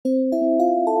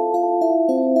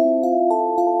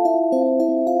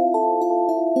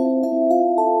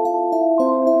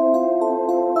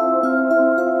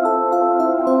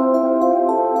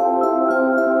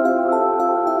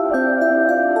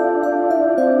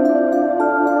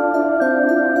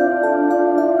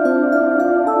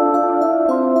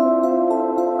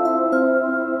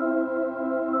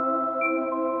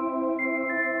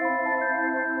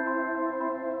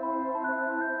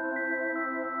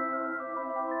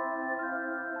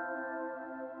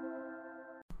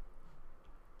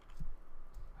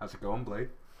How's it going, Blake?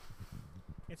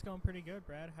 It's going pretty good,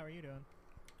 Brad. How are you doing?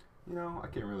 I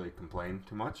can't really complain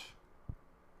too much.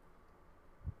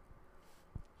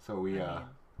 So I mean,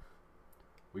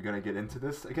 we gonna get into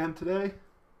this again today?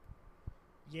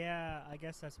 yeah, I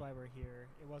guess that's why we're here.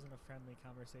 It wasn't a friendly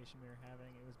conversation we were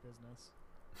having, it was business.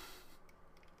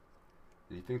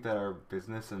 Do you think that our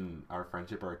business and our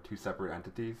friendship are two separate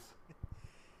entities?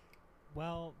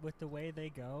 Well, with the way they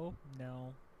go,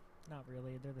 no, not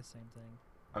really. They're the same thing.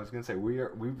 I was gonna say we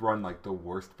run like the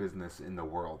worst business in the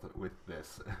world with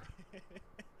this.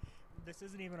 This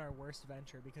isn't even our worst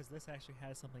venture because this actually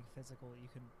has something physical that you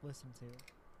can listen to.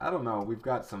 I don't know. We've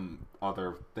got some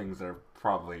other things that are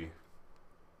probably.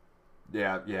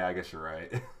 Yeah. I guess you're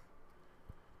right.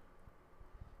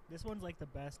 This one's like the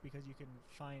best because you can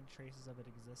find traces of it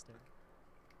existing.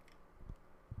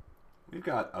 We've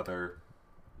got other.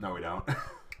 No, we don't.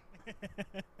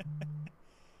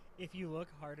 If you look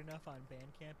hard enough on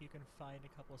Bandcamp, you can find a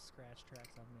couple scratch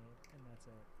tracks I've made, and that's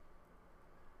it.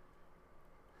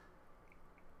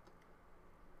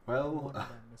 And Well, one of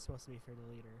them is supposed to be for the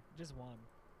leader. Just one.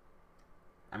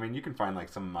 I mean, you can find like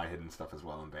some of my hidden stuff as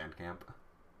well in Bandcamp.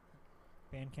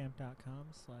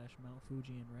 Bandcamp.com/Mount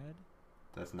Fuji in red.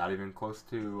 That's not even close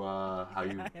to how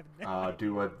you I have no idea.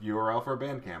 do a URL for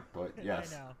Bandcamp, but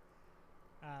yes. I know.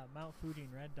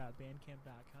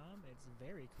 MountFujiinRed.bandcamp.com. It's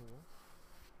very cool.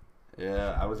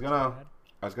 Yeah, I was Too gonna bad.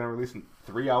 I was gonna release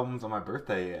 3 albums on my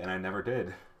birthday, and I never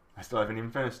did. I still haven't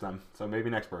even finished them, so maybe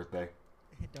next birthday.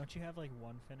 Don't you have like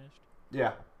one finished?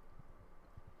 Yeah,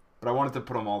 but I wanted to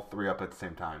put them all three up at the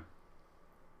same time.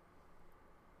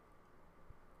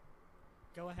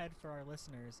 Go ahead for our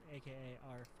listeners, aka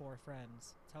our four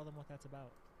friends. Tell them what that's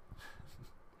about.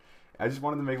 I just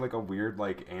wanted to make like a weird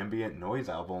like ambient noise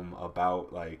album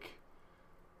about like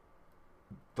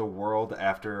the world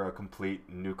after a complete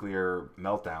nuclear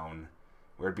meltdown,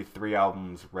 where it'd be 3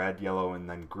 albums: red, yellow, and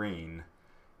then green.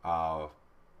 Uh,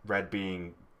 red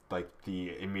being like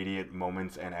the immediate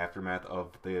moments and aftermath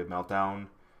of the meltdown.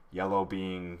 Yellow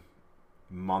being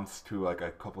months to like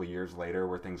a couple years later,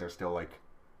 where things are still like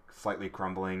slightly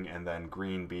crumbling, and then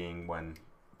green being when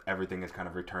everything is kind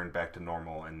of returned back to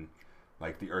normal and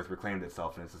like the earth reclaimed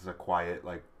itself, and it's just a quiet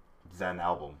like zen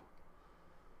album.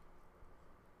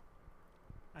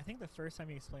 I think the first time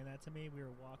you explained that to me, we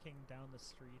were walking down the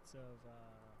streets of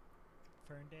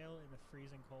Ferndale in the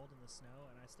freezing cold in the snow,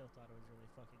 and I still thought it was really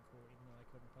fucking cool, even though I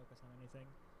couldn't focus on anything.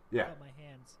 Yeah, But my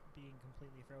hands being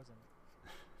completely frozen.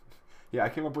 yeah, I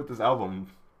came up with this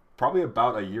album probably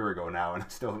about a year ago now, and I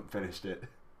still haven't finished it.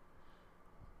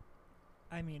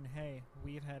 I mean, hey,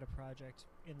 we've had a project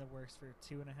in the works for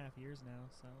 2.5 years now,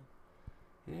 so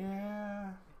Yeah,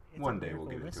 it's a one day we'll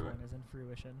miracle get this into it. one is in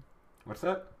fruition. What's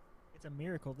that? It's a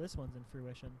miracle this one's in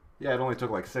fruition. Yeah, it only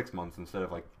took like 6 months instead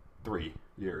of like 3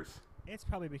 years. It's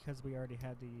probably because we already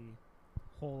had the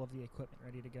whole of the equipment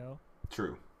ready to go.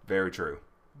 True, very true.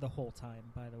 The whole time,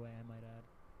 by the way, I might add.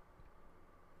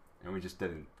 And we just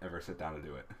didn't ever sit down to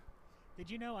do it. Did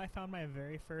you know I found my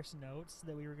very first notes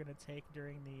that we were going to take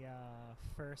during the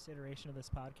first iteration of this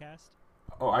podcast?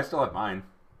 Oh, I still have mine.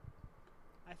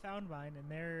 I found mine,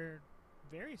 and they're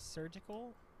very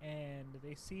surgical, and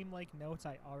they seem like notes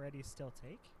I already still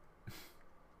take.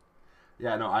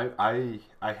 Yeah, no,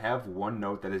 I have one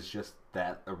note that is just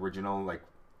that original like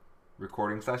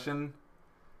recording session,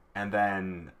 and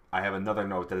then I have another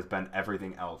note that has been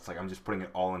everything else. Like I'm just putting it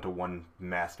all into one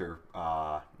master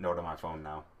note on my phone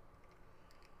now.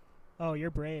 Oh,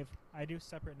 you're brave. I do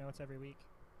separate notes every week.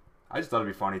 I just thought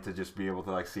it'd be funny to just be able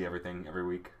to like see everything every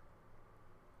week.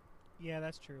 Yeah,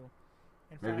 that's true.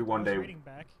 In Maybe fact, I one was day. reading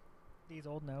back these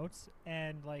old notes,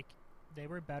 and like they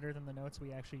were better than the notes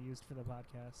we actually used for the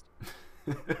podcast.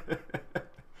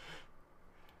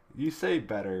 You say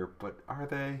better, but are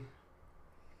they?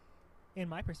 In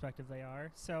my perspective, they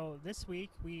are. So this week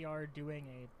we are doing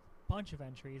a bunch of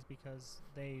entries because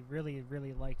they really,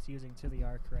 really liked using To the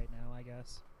Arc right now, I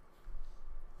guess.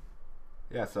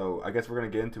 Yeah, so I guess we're gonna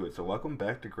get into it. So welcome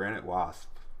back to Granite Wasp,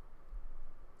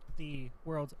 The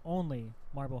world's only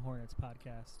Marble Hornets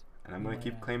podcast. and I'm we gonna might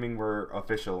keep add. claiming we're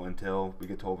official until we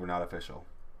get told we're not official.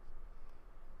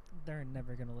 They're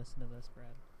never going to listen to this, Brad.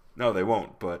 No, they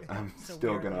won't, but I'm So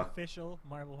still we are the gonna. official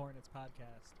Marble Hornets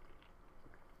podcast.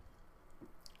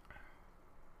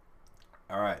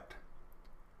 All right.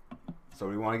 So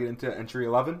we want to get into entry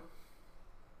 11.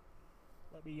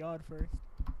 Let me yawn first.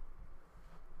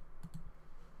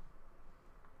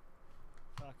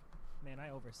 Fuck. Man, I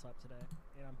overslept today,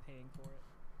 and I'm paying for it.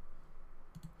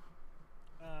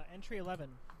 Entry 11.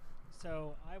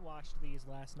 So I watched these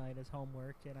last night as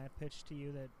homework, and I pitched to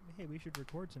you that, hey, we should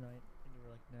record tonight. And you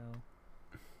were like, no.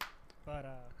 But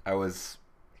I was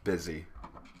busy.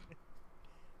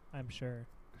 I'm sure.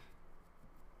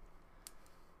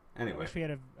 I Anyway. wish we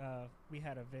had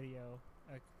a video,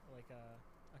 like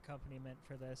a accompaniment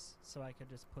for this, so I could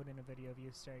just put in a video of you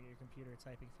staring at your computer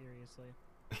typing furiously.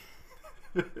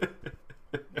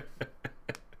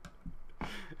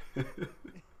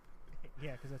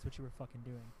 Yeah, because that's what you were fucking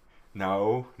doing.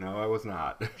 No, I was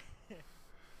not.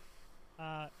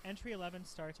 Entry 11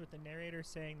 starts with the narrator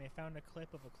saying they found a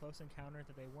clip of a close encounter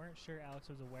that they weren't sure Alex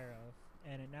was aware of,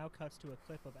 and it now cuts to a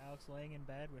clip of Alex laying in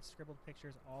bed with scribbled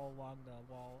pictures all along the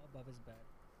wall above his bed.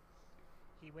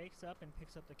 He wakes up and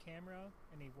picks up the camera,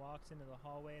 and he walks into the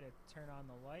hallway to turn on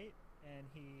the light, and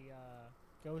he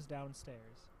goes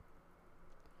downstairs.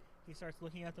 He starts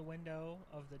looking out the window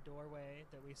of the doorway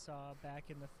that we saw back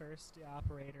in the first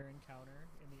operator encounter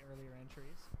in the earlier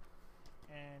entries,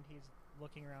 and he's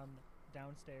looking around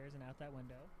downstairs and out that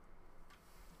window,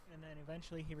 and then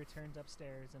eventually he returns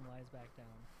upstairs and lies back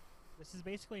down. This is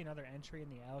basically another entry in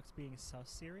the Alex Being Sus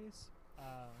series.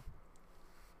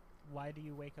 Why do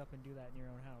you wake up and do that in your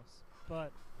own house?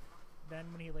 But then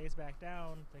when he lays back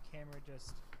down, the camera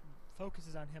just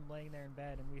focuses on him laying there in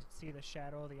bed, and we see the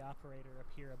shadow of the operator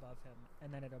appear above him,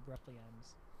 and then it abruptly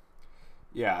ends.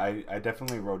 Yeah, I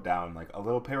definitely wrote down, like, a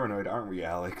little paranoid, aren't we,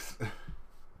 Alex?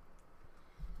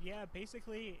 Yeah,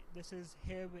 basically, this is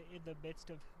him in the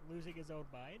midst of losing his own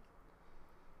mind.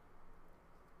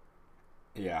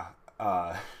 Yeah.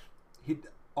 He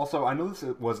also, I know this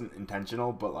wasn't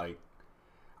intentional, but, like,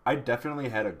 I definitely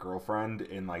had a girlfriend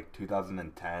in, like,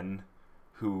 2010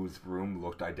 whose room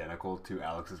looked identical to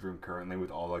Alex's room currently,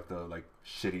 with all, like, the, like,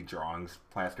 shitty drawings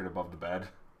plastered above the bed.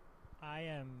 I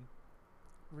am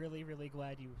really, really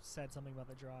glad you said something about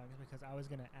the drawings, because I was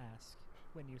going to ask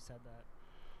when you said that.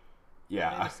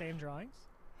 Yeah. Are they the same drawings?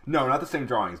 No, not the same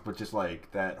drawings, but just,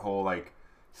 like, that whole, like,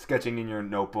 sketching in your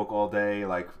notebook all day,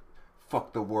 like,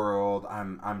 fuck the world,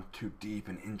 I'm too deep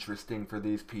and interesting for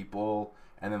these people,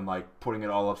 and then, like, putting it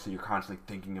all up so you're constantly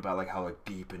thinking about, like, how, like,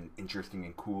 deep and interesting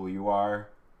and cool you are.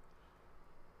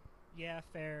 Yeah,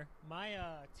 fair. My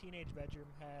teenage bedroom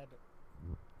had,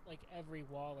 like, every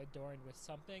wall adorned with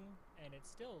something, and it's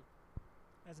still,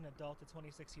 as an adult at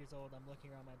 26 years old, I'm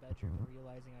looking around my bedroom and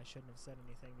realizing I shouldn't have said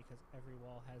anything because every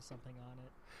wall has something on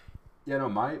it. Yeah, no,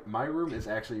 my room is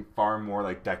actually far more,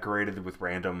 like, decorated with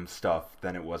random stuff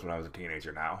than it was when I was a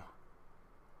teenager now.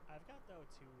 I've got, though,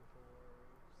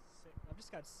 I've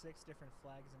just got 6 different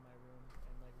flags in my room,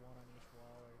 and, like, 1 on each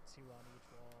wall, or 2 on each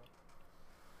wall.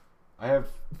 I have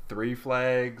 3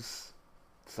 flags,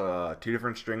 2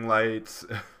 different string lights,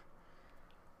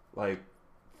 like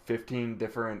 15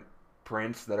 different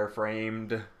prints that are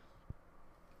framed,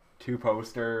 2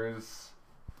 posters.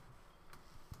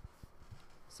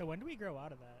 So when do we grow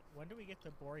out of that? When do we get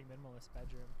the boring minimalist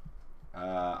bedroom?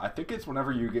 I think it's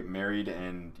whenever you get married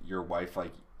and your wife,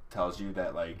 like, tells you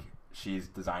that, like, she's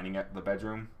designing the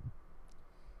bedroom.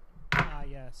 Ah,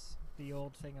 yes. The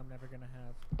old thing I'm never going to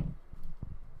have.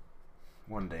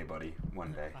 One day, buddy.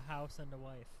 One day. A house and a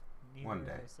wife. Neither One of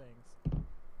day. those things.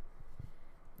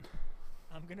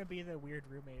 I'm going to be the weird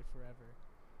roommate forever.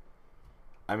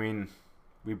 I mean,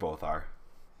 we both are.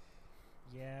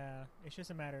 Yeah, it's just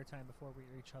a matter of time before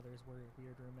we're each other's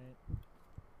weird roommate.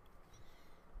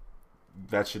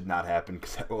 That should not happen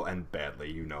because that will end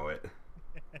badly. You know it.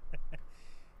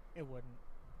 It wouldn't.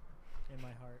 In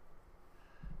my heart.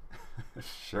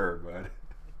 Sure, bud.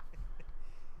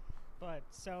 But,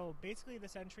 so, basically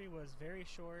this entry was very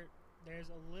short. There's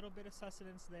a little bit of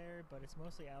sustenance there, but it's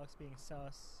mostly Alex being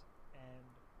sus, and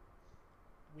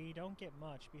we don't get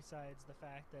much besides the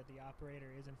fact that the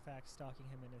operator is in fact stalking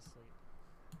him in his sleep.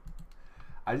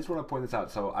 I just want to point this out.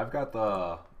 So I've got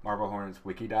the Marble Hornets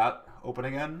Wikidot open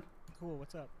again. Cool,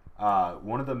 what's up?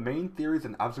 One of the main theories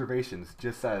and observations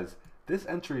just says, this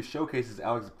entry showcases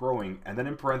Alex growing, and then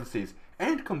in parentheses,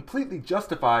 and completely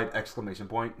justified, exclamation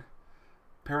point,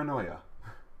 paranoia.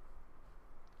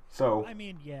 So, I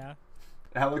mean, yeah.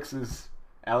 Alex is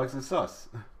sus.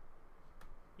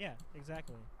 Yeah,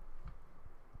 exactly.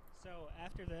 So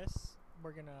after this,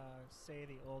 we're gonna say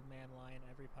the old man line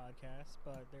every podcast,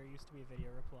 but there used to be video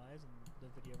replies, and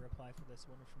the video reply for this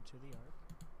one is from To the Ark.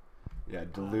 Yeah,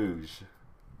 deluge.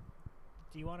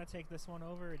 Do you want to take this one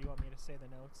over, or do you want me to say the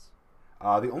notes?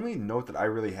 The only note that I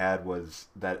really had was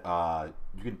that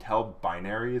you can tell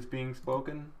binary is being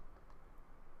spoken.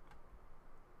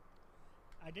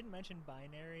 I didn't mention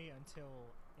binary until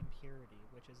impurity,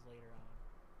 which is later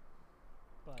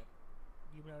on. But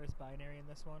you noticed binary in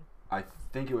this one? I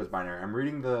think it was binary. I'm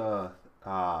reading the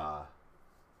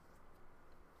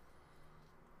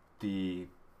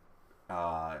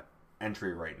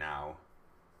entry right now.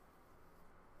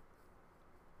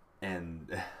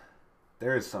 and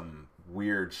there is some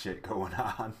weird shit going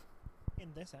on. In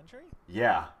this entry?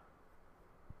 Yeah.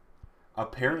 I'm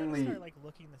Apparently, start like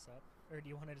looking this up, or do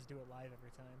you want to just do it live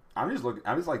every time?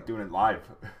 I'm just like doing it live.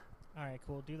 All right,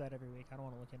 cool. Do that every week. I don't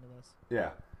want to look into this.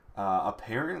 Yeah.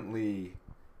 Apparently,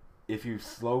 if you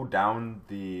slow down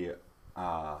the,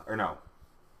 or no,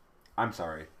 I'm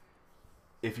sorry.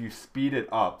 If you speed it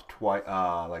up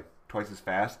like twice as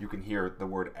fast, you can hear the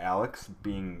word Alex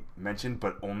being mentioned,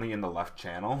 but only in the left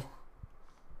channel.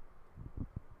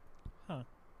 Huh.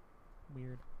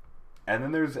 Weird. And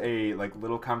then there's a like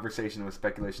little conversation with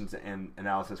speculations and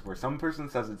analysis where some person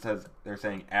says they're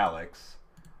saying Alex,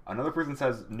 another person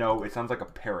says no, it sounds like a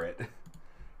parrot,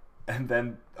 and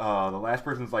then the last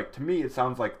person's like, to me it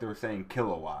sounds like they're saying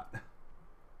kilowatt.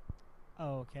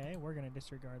 Oh, okay. We're gonna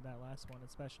disregard that last one,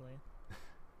 especially.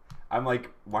 I'm like,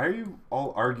 why are you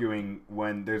all arguing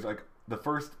when there's like the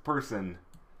first person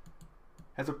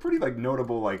has a pretty like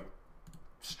notable like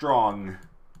strong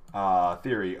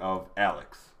theory of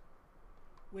Alex.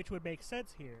 Which would make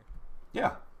sense here.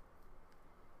 Yeah.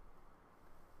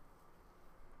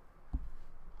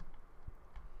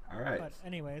 All right. But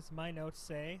anyways, my notes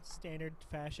say standard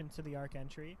fashion to the Arc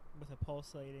entry with a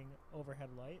pulsating overhead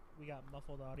light. We got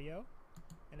muffled audio,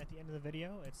 and at the end of the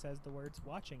video, it says the words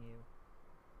 "watching you."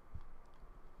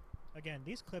 Again,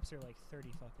 these clips are like 30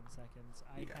 fucking seconds.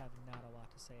 I Yeah. have not a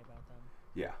lot to say about them.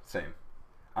 Yeah, same.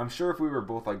 I'm sure if we were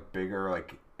both like bigger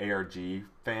like ARG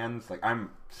fans, like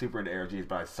I'm super into ARGs,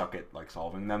 but I suck at like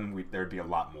solving them, there'd be a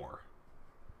lot more.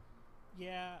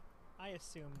 Yeah, I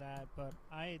assume that, but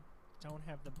I don't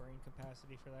have the brain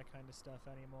capacity for that kind of stuff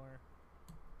anymore.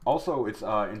 Also, it's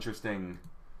interesting.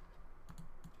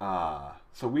 So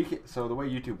the way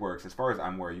YouTube works, as far as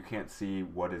I'm aware, you can't see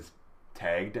what is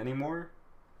tagged anymore.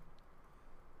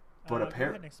 But Go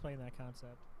ahead and explain that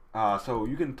concept. So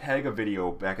you can tag a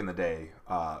video back in the day,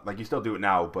 like you still do it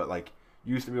now, but like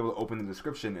you used to be able to open the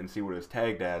description and see what it was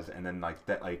tagged as, and then like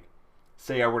that, like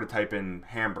say I were to type in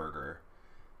hamburger,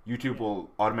 YouTube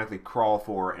will automatically crawl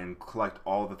for and collect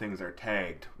all the things that are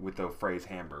tagged with the phrase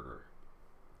hamburger.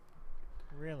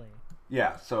 Really?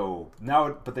 Yeah. So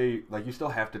now, but they like you still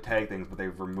have to tag things, but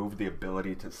they've removed the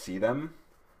ability to see them.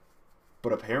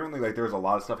 But apparently, like there's a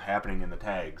lot of stuff happening in the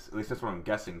tags. At least that's what I'm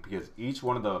guessing, because each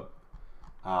one of the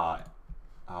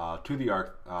To the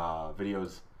Arc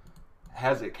videos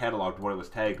has it cataloged what it was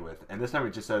tagged with, and this time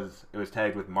it just says it was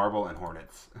tagged with marble and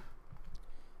hornets.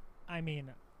 I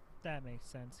mean, that makes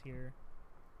sense here.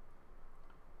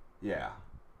 Yeah.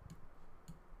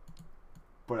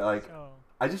 But like, So,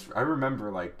 I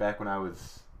remember like back when I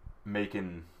was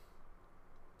making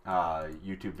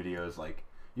YouTube videos, like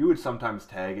you would sometimes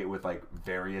tag it with like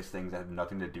various things that had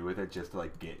nothing to do with it, just to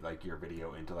like get like your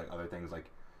video into like other things. Like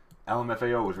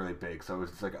LMFAO was really big, so it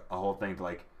was just like a whole thing to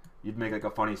like you'd make like a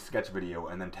funny sketch video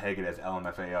and then tag it as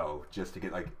LMFAO just to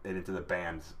get like it into the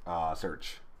band's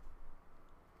search.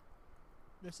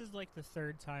 this is like the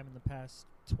third time in the past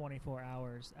 24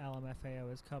 hours LMFAO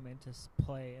has come into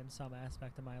play in some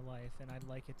aspect of my life, and I'd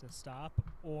like it to stop,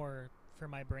 or for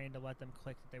my brain to let them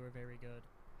click that they were very good.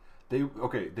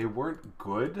 They weren't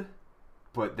good,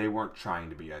 but they weren't trying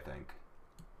to be, I think.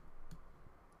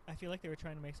 I feel like they were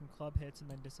trying to make some club hits and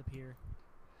then disappear.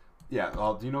 Yeah,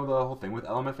 do you know the whole thing with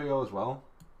LMFAO as well?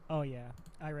 Oh yeah,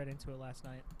 I read into it last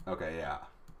night. Okay, yeah.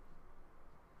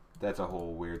 That's a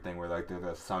whole weird thing where like they're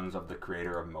the sons of the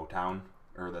creator of Motown,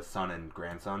 or the son and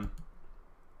grandson.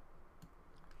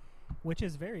 Which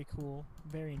is very cool,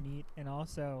 very neat, and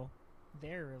also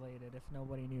they're related if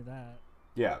nobody knew that.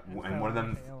 Yeah, That's and how one of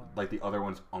them, LMFAO are. like the other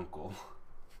one's uncle.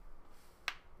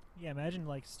 Yeah, imagine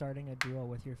like starting a duo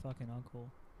with your fucking uncle.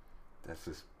 That's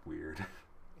just weird.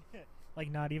 Like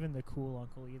not even the cool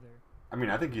uncle either. I mean,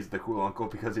 I think he's the cool uncle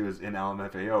because he was in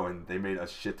LMFAO and they made a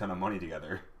shit ton of money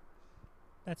together.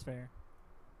 That's fair.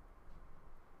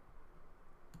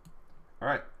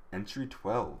 Alright, entry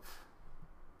 12.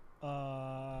 So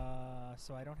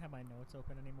I don't have my notes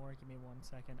open anymore. Give me 1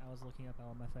 second. I was looking up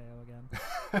LMFAO again.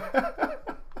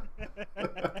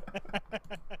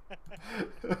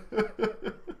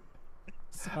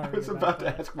 Sorry. I was about to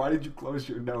ask, why did you close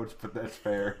your notes? But that's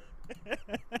fair.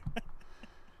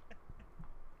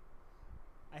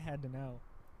 I had to know.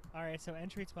 Alright, so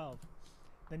entry 12.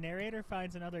 The narrator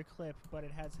finds another clip, but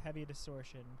it has heavy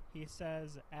distortion. He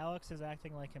says Alex is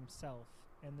acting like himself,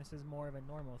 and this is more of a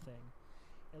normal thing.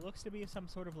 It looks to be some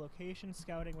sort of location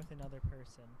scouting with another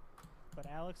person, but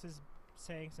Alex is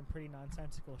saying some pretty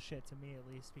nonsensical shit to me,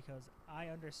 at least, because I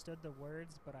understood the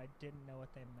words, but I didn't know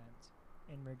what they meant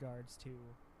in regards to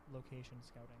location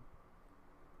scouting.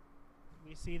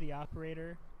 We see the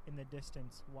operator in the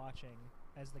distance watching,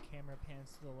 as the camera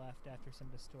pans to the left after some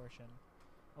distortion.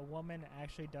 A woman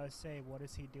actually does say, "What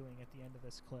is he doing?" at the end of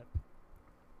this clip.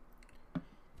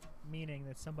 Meaning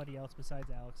that somebody else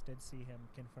besides Alex did see him,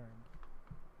 confirmed.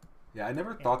 Yeah, I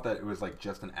never thought that it was like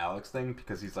just an Alex thing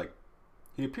because he's like,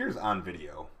 he appears on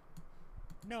video.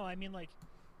 No, I mean like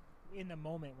in the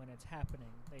moment when it's happening,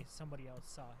 somebody else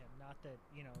saw him. Not that,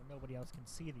 nobody else can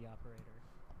see the operator.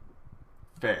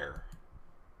 Fair.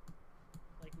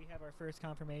 Like we have our first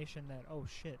confirmation that, oh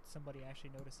shit, somebody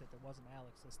actually noticed it that wasn't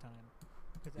Alex this time.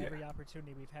 Because every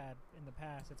opportunity we've had in the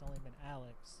past, it's only been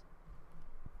Alex.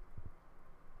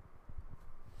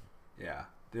 Yeah.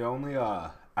 The only,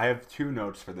 I have 2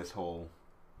 notes for this whole,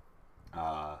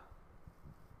 lay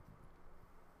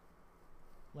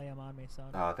him on me,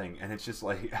 son. Thing. And it's just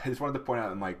like, I just wanted to point out,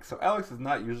 I'm like, so Alex is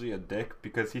not usually a dick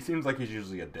because he seems like he's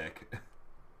usually a dick.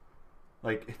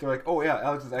 Like, they're like, oh yeah,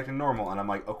 Alex is acting normal. And I'm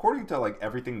like, according to like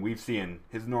everything we've seen,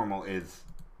 his normal is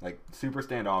like super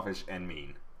standoffish and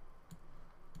mean.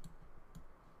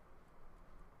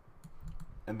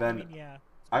 And then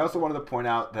I also wanted to point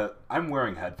out that I'm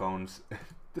wearing headphones.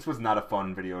 This was not a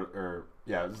fun video,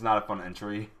 this is not a fun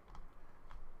entry.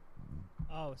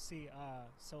 Oh, see,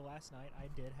 so last night I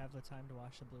did have the time to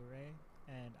watch the Blu-ray,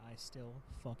 and I still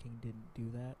fucking didn't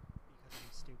do that because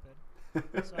I'm stupid.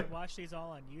 So I watched these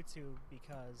all on YouTube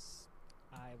because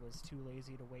I was too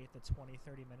lazy to wait the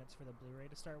 20-30 minutes for the Blu-ray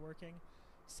to start working.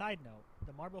 Side note,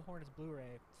 the Marble Hornets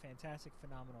Blu-ray, fantastic,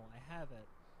 phenomenal, I have it.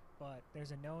 But there's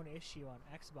a known issue on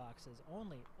Xboxes,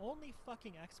 only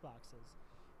fucking Xboxes,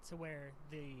 to where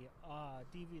the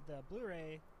the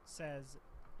Blu-ray says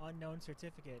unknown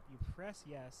certificate. You press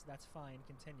yes, that's fine,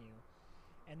 continue,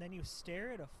 and then you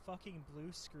stare at a fucking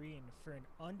blue screen for an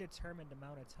undetermined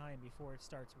amount of time before it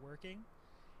starts working.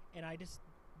 And I just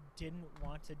didn't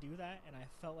want to do that, and I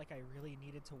felt like I really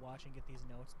needed to watch and get these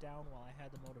notes down while I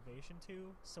had the motivation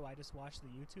to. So I just watched the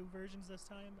YouTube versions this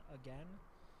time again.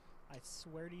 I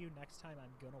swear to you, next time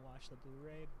I'm gonna watch the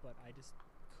Blu-ray, but I just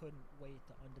couldn't wait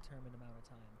the undetermined amount of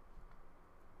time.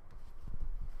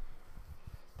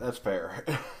 That's fair.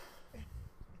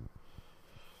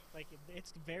 Like,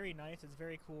 it's very nice, it's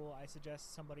very cool. I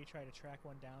suggest somebody try to track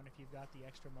one down if you've got the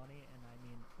extra money, and I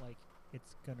mean, like,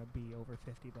 it's gonna be over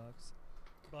 $50.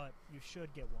 But you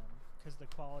should get one, because the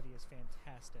quality is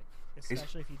fantastic,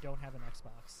 especially if you don't have an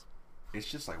Xbox.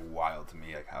 It's just, like, wild to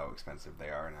me, like, how expensive they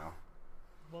are now.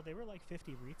 Well, they were like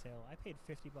 $50 retail. I paid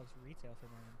 $50 retail for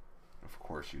mine. Of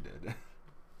course you did.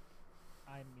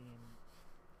 I mean,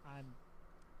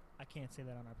 I can't say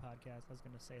that on our podcast. I was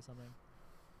going to say something.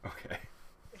 Okay.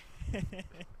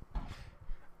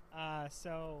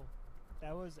 So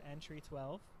that was entry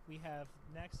 12. We have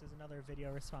next is another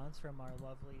video response from our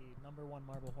lovely #1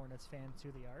 Marble Hornets fan to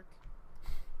the Arc.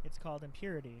 It's called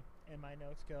Impurity, and my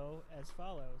notes go as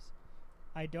follows.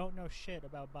 I don't know shit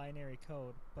about binary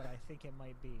code, but I think it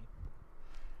might be.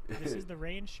 This is the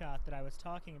rain shot that I was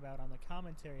talking about on the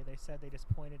commentary. They said they just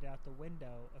pointed out the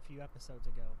window a few episodes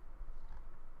ago.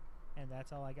 And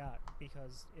that's all I got,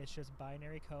 because it's just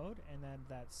binary code and then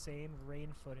that same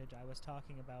rain footage I was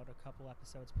talking about a couple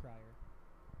episodes prior.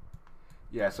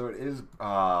 Yeah, so it is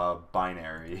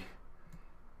binary.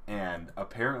 And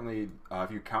apparently,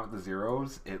 if you count the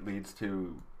zeros, it leads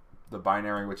to the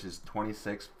binary, which is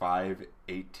 26, 5,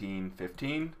 18,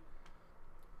 15,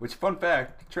 which, fun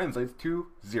fact, translates to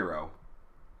 0.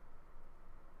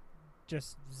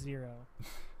 Just 0.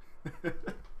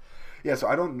 Yeah, so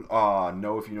I don't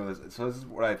know if you know this. So this is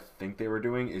what I think they were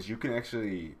doing, is you can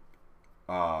actually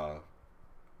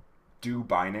do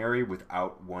binary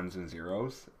without ones and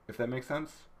zeros, if that makes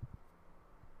sense.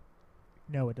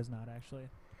 No, it does not, actually.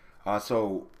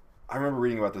 So I remember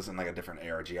reading about this in like a different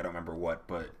ARG. I don't remember what,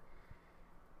 but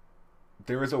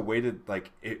there is a way to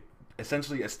like it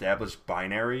essentially establish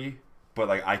binary, but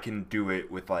like I can do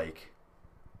it with like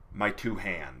my 2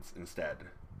 hands instead.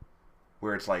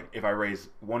 Where it's like if I raise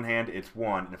one hand, it's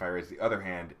 1, and if I raise the other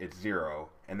hand, it's 0,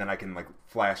 and then I can like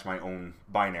flash my own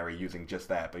binary using just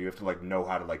that. But you have to like know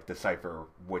how to like decipher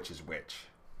which is which.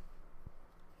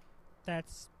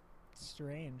 That's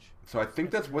strange. So I think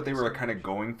that's what they were kind of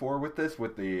going for with this,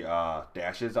 with the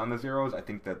dashes on the zeros. I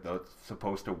think that that's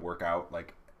supposed to work out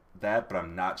like that, but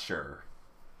I'm not sure.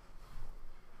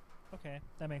 Okay,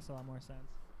 that makes a lot more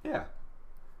sense. Yeah.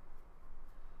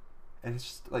 And it's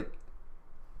just like,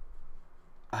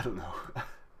 I don't know.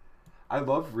 I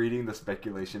love reading the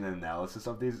speculation and analysis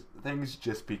of these things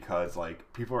just because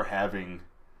like people are having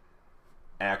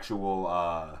actual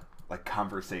like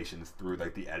conversations through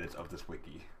like the edits of this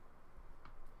wiki.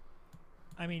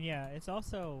 I mean, yeah, it's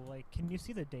also like, can you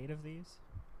see the date of these?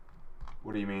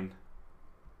 What do you mean?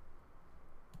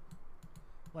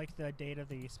 Like the date of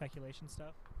the speculation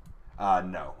stuff?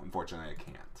 No, unfortunately I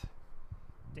can't.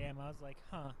 Damn, I was like,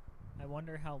 huh. I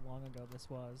wonder how long ago this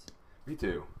was. Me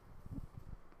too.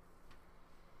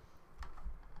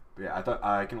 But yeah, I thought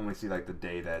I can only see like the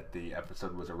day that the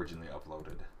episode was originally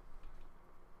uploaded.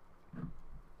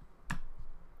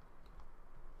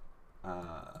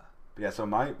 But yeah, so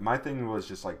my thing was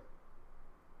just like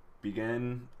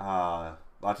begin,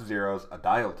 lots of zeros, a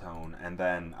dial tone, and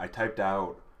then I typed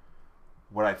out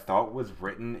what I thought was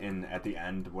written in at the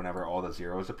end whenever all the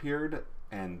zeros appeared,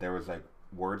 and there was like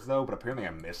words though, but apparently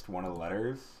I missed one of the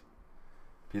letters.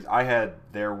 Because I had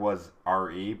there was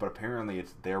RE, but apparently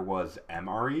it's there was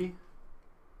MRE.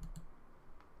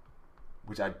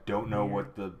 Which I don't know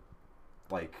what the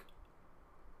like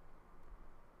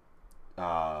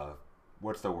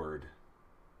what's the word?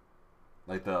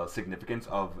 Like the significance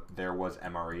of there was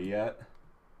MRE yet.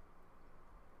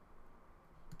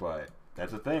 But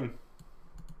that's a thing.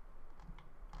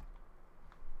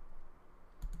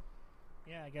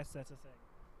 Yeah, I guess that's a thing.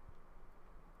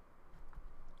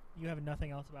 You have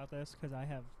nothing else about this? Because I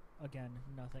have, again,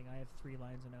 nothing. I have 3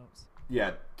 lines of notes.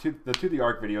 Yeah, the To the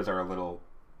Arc videos are a little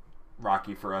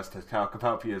rocky for us to talk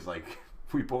about because, like,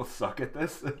 we both suck at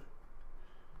this.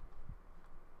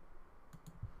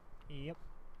 Yep.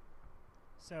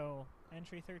 So,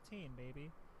 entry 13,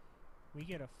 baby. We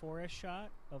get a forest shot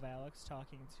of Alex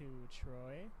talking to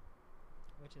Troy,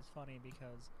 which is funny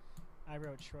because I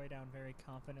wrote Troy down very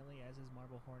confidently as his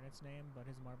Marble Hornets name, but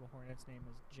his Marble Hornets name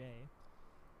is Jay.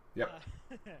 Yep.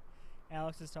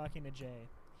 Alex is talking to Jay.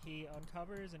 He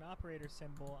uncovers an operator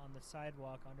symbol on the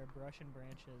sidewalk under brush and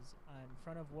branches in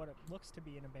front of what it looks to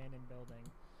be an abandoned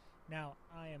building. Now,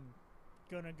 I am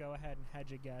going to go ahead and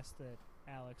hedge a guess that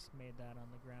Alex made that on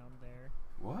the ground there.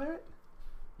 What?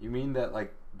 You mean that,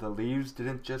 like, the leaves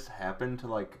didn't just happen to,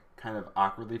 like, kind of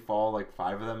awkwardly fall, like,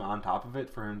 5 of them on top of it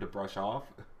for him to brush off?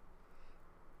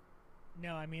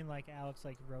 No, I mean, like, Alex,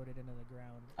 like, wrote it into the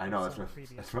ground. I know, that's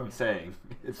what I'm saying.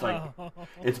 It's like,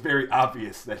 it's Oh. very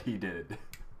obvious that he did.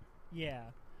 Yeah.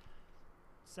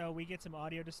 So we get some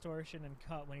audio distortion and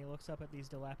cut when he looks up at these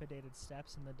dilapidated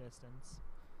steps in the distance.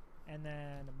 And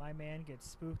then my man gets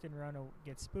spooked and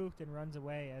runs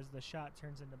away as the shot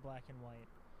turns into black and white.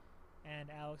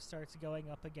 And Alex starts going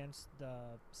up against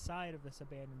the side of this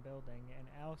abandoned building, and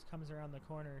Alex comes around the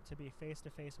corner to be face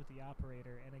to face with the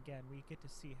operator, and again we get to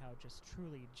see how just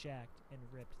truly jacked and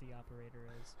ripped the operator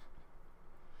is.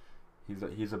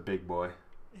 He's a big boy.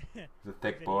 He's a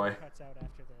thick Video boy. cuts out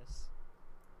after this.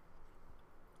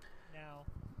 Now,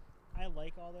 I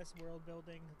like all this world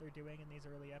building that they're doing in these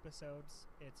early episodes.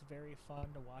 It's very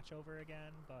fun to watch over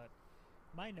again, but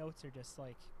my notes are just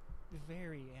like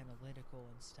very analytical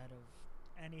instead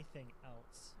of anything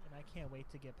else, and I can't wait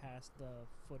to get past the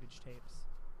footage tapes.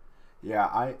 Yeah,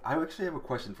 I actually have a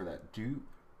question for that.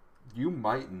 You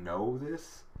might know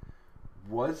this?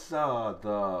 Was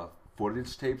the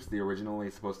footage tapes the originally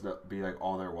supposed to be like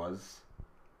all there was?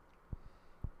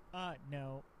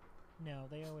 No,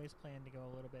 they always plan to go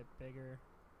a little bit bigger.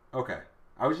 Okay.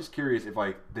 I was just curious if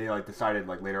like they like decided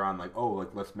like later on like, oh,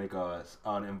 like let's make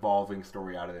an involving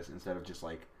story out of this instead of just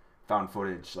like found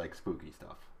footage like spooky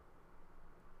stuff.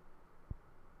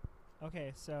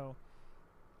 Okay, so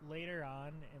later on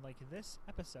in like this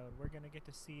episode, we're gonna get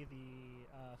to see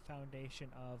the foundation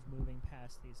of moving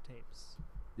past these tapes.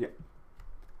 Yeah.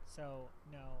 So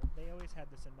no, they always had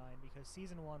this in mind because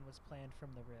season 1 was planned from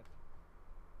the rip.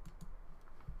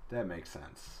 That makes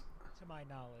sense. To my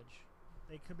knowledge,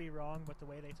 they could be wrong, but the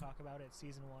way they talk about it,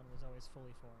 season 1 was always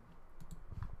fully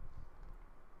formed.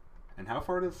 And how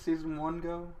far does season 1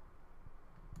 go?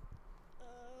 I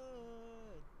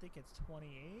think it's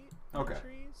 28 Okay.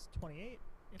 entries. 28,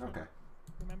 if Okay. I'm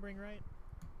remembering right.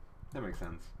 That makes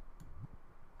sense.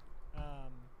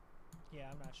 Yeah,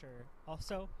 I'm not sure.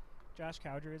 Also, Josh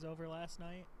Cowder is over last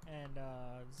night, and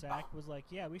Zach was like,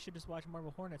 yeah, we should just watch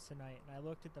Marble Hornets tonight. And I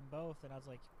looked at them both, and I was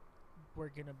like, we're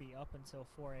going to be up until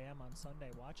 4 a.m. on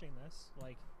Sunday watching this.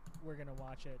 Like, we're going to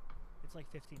watch it. It's like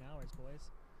 15 hours,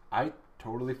 boys. I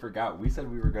totally forgot. We said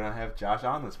we were going to have Josh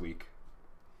on this week.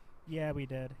 Yeah, we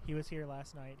did. He was here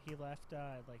last night. He left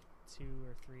at like 2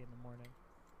 or 3 in the morning.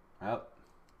 Well,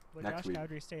 But next Josh week.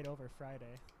 Cowdery stayed over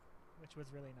Friday, which was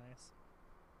really nice.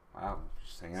 Wow,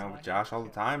 just hanging So out I with Josh all the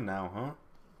had- time now, huh?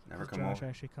 Never Because come Josh over.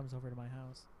 actually comes over to my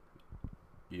house.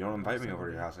 You don't invite me over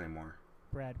to Somebody- your house anymore.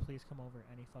 Brad, please come over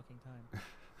any fucking time.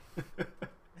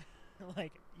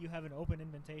 Like, you have an open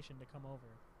invitation to come over.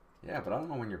 Yeah, but I don't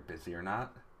know when you're busy or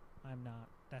not. I'm not.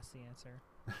 That's the answer.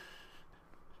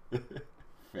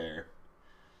 Fair.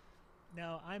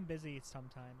 No, I'm busy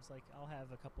sometimes. Like I'll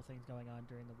have a couple things going on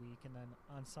during the week, and then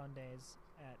on Sundays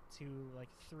at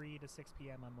 3 to 6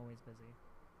 p.m. I'm always busy.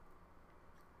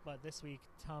 But this week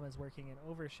Tom is working an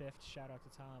overshift. Shout out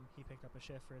to Tom. He picked up a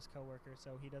shift for his coworker,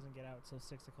 so he doesn't get out till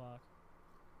 6 o'clock.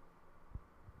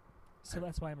 So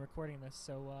that's why I'm recording this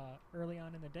so early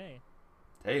on in the day.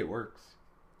 Hey, it works.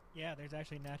 Yeah, there's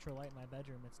actually natural light in my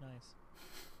bedroom. It's nice.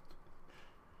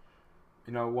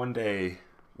 You know, one day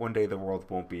the world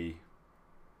won't be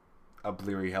a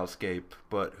bleary hellscape,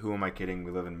 but who am I kidding?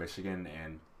 We live in Michigan,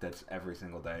 and that's every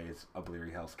single day is a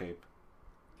bleary hellscape.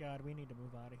 God, we need to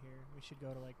move out of here. We should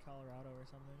go to like Colorado or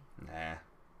something. Nah.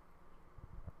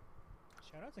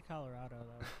 Shout out to Colorado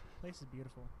though. Place is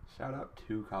beautiful. Shout out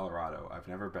to Colorado. I've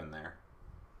never been there.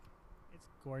 It's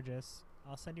gorgeous.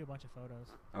 I'll send you a bunch of photos.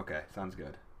 Okay, sounds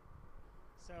good.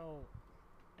 So,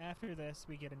 after this,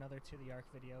 we get another To The Ark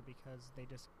video because they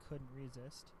just couldn't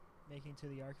resist making To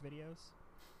The Ark videos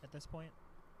at this point.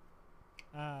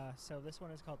 So this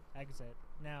one is called Exit.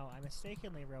 Now, I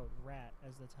mistakenly wrote rat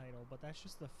as the title, but that's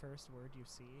just the first word you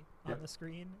see on the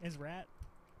screen is rat.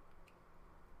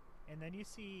 And then you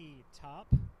see top,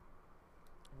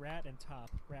 rat and top,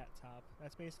 rat top.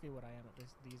 That's basically what I am at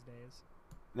these days.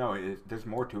 No, there's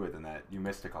more to it than that. You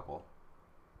missed a couple.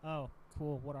 Oh,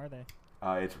 cool. What are they?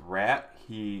 It's rat,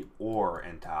 he, or,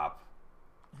 and top.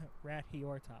 Rat, he,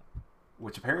 or top.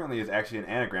 Which apparently is actually an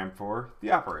anagram for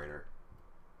the operator.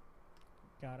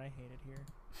 God, I hate it here.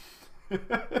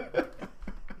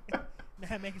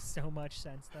 That makes so much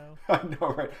sense, though. I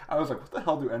know, right? I was like, what the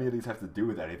hell do any of these have to do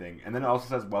with anything? And then it also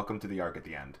says, welcome to the Ark at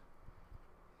the end.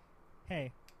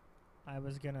 Hey, I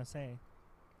was gonna say,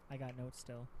 I got notes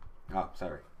still. Oh,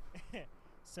 sorry.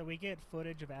 So we get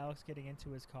footage of Alex getting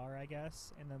into his car, I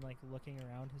guess, and then like looking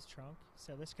around his trunk.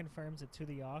 So this confirms that To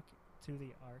The Ark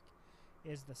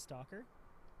is the stalker.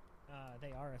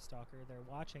 They are a stalker. They're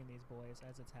watching these boys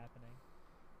as it's happening.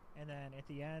 And then at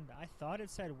the end, I thought it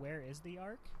said, "Where is the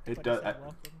Ark?" It does.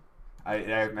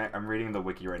 Welcome. I'm reading the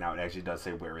wiki right now. It actually does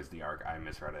say, "Where is the Ark?" I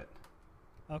misread it.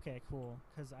 Okay, cool.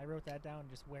 Because I wrote that down,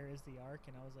 just "Where is the Ark?"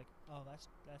 and I was like, "Oh, that's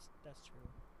true."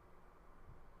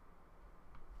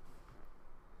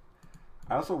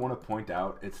 I also want to point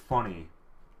out, it's funny.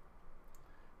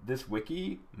 This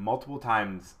wiki multiple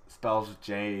times spells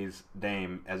Jay's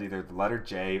name as either the letter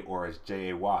J or as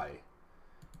Jay.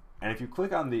 And if you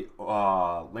click on the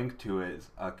link to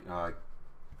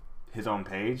his own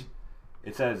page,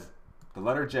 it says the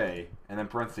letter J and then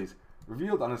parentheses,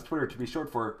 revealed on his Twitter to be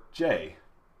short for J.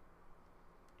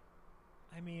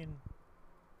 I mean,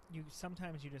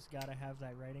 sometimes you just gotta have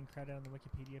that writing credit on the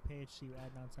Wikipedia page, so you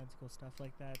add nonsensical stuff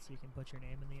like that, so you can put your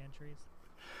name in the entries.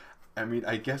 I mean,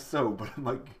 I guess so, but I'm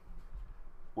like,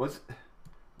 was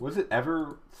it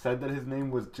ever said that his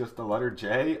name was just the letter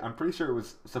J? I'm pretty sure it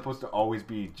was supposed to always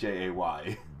be Jay.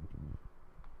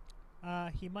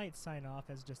 He might sign off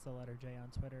as just the letter J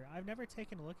on Twitter. I've never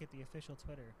taken a look at the official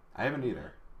Twitter. I haven't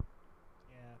either.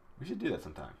 Yeah. We should do that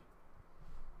sometime.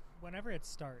 Whenever it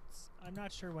starts. I'm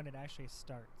not sure when it actually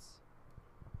starts.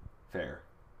 Fair.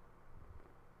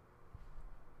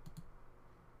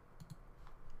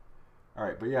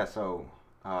 Alright, but yeah, so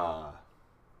I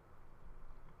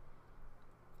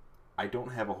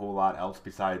don't have a whole lot else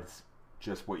besides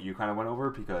just what you kind of went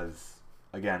over because,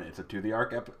 again, it's a To The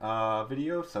Ark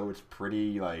video, so it's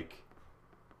pretty, like,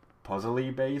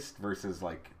 puzzly based versus,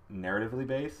 like, narratively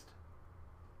based.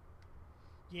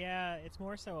 Yeah, it's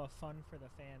more so a fun for the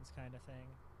fans kind of thing.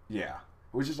 Yeah,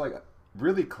 which is, like,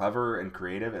 really clever and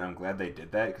creative, and I'm glad they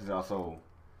did that because it also,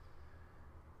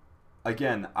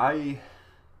 again, I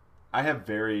have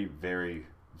very, very,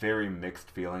 very mixed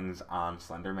feelings on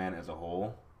Slender Man as a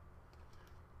whole.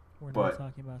 We're not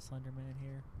talking about Slender Man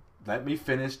here. Let me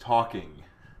finish talking.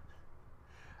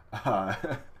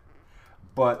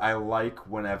 But I like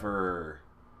whenever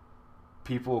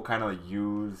people kind of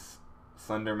use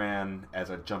Slender Man as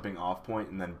a jumping off point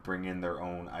and then bring in their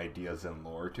own ideas and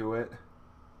lore to it.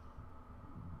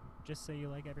 Just say you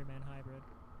like Everyman Hybrid.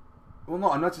 Well,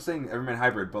 no, I'm not just saying Everyman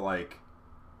Hybrid, but like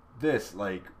this,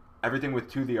 like everything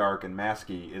with To The Ark and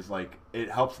Maskey is like, it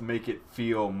helps make it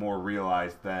feel more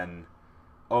realized than,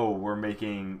 oh, we're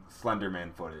making Slender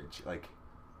Man footage. Like,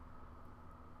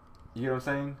 you know what I'm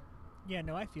saying? Yeah,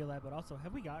 no, I feel that, but also,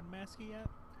 have we gotten Maskey yet?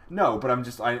 No, but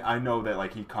I know that,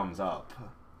 like, he comes up.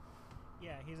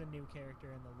 Yeah, he's a new character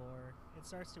in the lore. It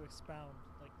starts to expound,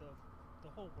 like, the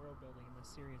whole world building in this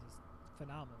series is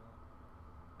phenomenal.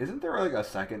 Isn't there, like, a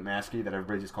second Maskey that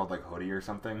everybody just called, like, Hoodie or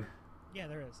something? Yeah,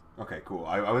 there is. Okay, cool.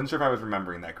 I wasn't sure if I was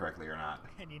remembering that correctly or not.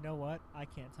 And you know what? I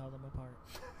can't tell them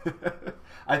apart.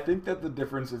 I think that the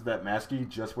difference is that Maskey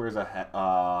just wears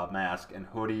a mask and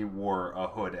Hoodie wore a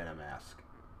hood and a mask.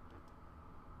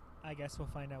 I guess we'll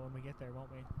find out when we get there,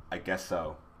 won't we? I guess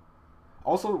so.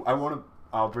 Also,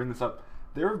 I'll bring this up.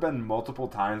 There have been multiple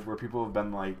times where people have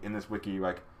been like in this wiki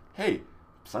like, hey,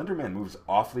 Slenderman moves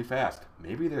awfully fast.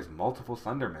 Maybe there's multiple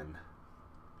Slendermen.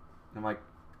 And I'm like,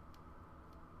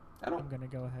 I'm gonna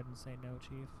go ahead and say no,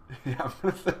 Chief. Yeah,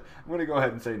 I'm gonna go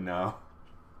ahead and say no.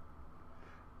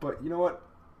 But you know what?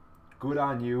 Good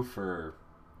on you for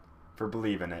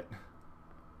believing it.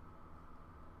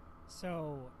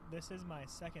 So this is my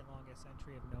second longest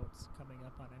entry of notes coming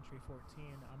up on entry 14.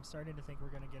 I'm starting to think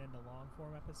we're gonna get into long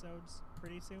form episodes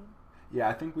pretty soon. Yeah,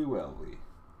 I think we will, Lee.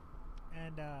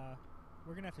 And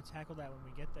we're gonna have to tackle that when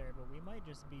we get there. But we might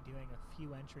just be doing a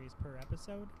few entries per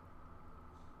episode.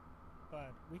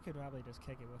 But we could probably just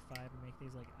kick it with 5 and make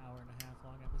these like hour and a half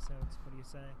long episodes. What do you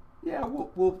say? Yeah,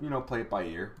 we'll play it by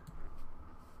ear.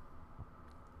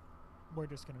 We're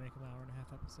just gonna make them hour and a half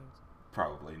episodes.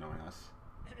 Probably, knowing us.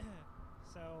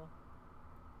 So,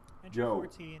 entry Joe,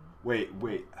 14.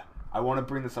 Wait. I want to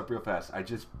bring this up real fast. I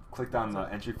just clicked on the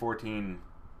entry 14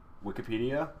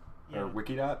 Wikipedia or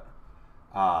Wikidot,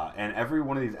 and every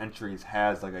one of these entries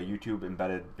has like a YouTube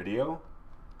embedded video.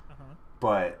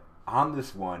 But on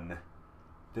this one,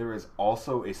 there is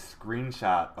also a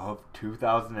screenshot of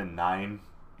 2009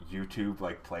 YouTube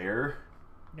like player.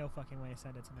 No fucking way,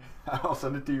 send it to me. I'll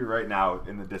send it to you right now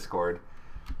in the Discord,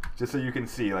 just so you can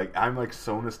see. Like, I'm like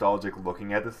so nostalgic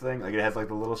looking at this thing. Like, it has like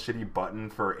the little shitty button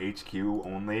for HQ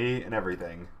only and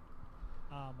everything.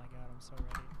 Oh my god, I'm so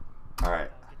ready. All right.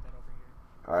 I'll get that over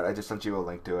here. All right, I just sent you a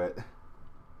link to it.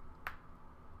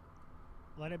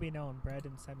 Let it be known, Brad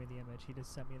didn't send me the image. He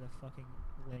just sent me the fucking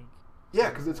link. Yeah,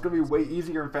 because it's going to be way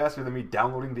easier and faster than me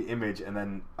downloading the image and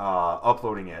then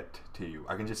uploading it to you.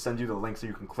 I can just send you the link so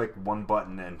you can click one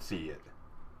button and see it.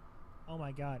 Oh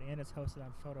my god, and it's hosted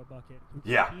on PhotoBucket, who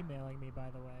Yeah. keep emailing me, by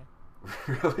the way.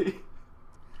 Really?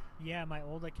 Yeah, my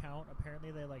old account,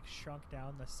 apparently they like shrunk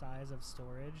down the size of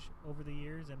storage over the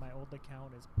years, and my old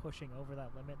account is pushing over that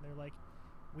limit, and they're like,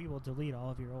 we will delete all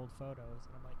of your old photos.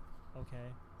 And I'm like,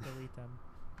 okay, delete them.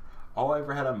 All I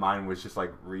ever had on mine was just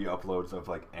like re-uploads of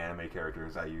like anime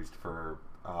characters I used for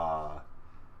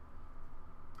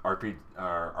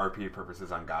RP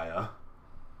purposes on Gaia.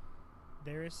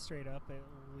 There is straight up at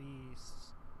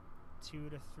least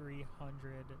 200 to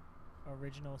 300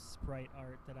 original sprite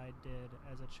art that I did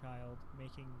as a child,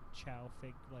 making Chow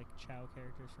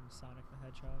characters from Sonic the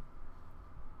Hedgehog.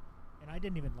 And I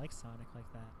didn't even like Sonic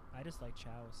like that. I just like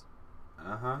Chows.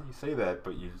 You say that,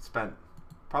 but you spent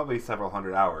probably several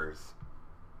hundred hours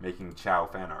making Chow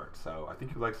fan art, so I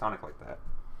think you like Sonic like that.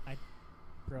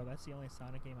 Bro, that's the only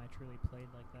Sonic game I truly played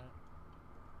like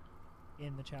that.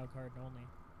 In the Chow Garden only.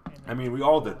 I mean, we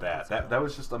all did that. That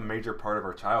was just a major part of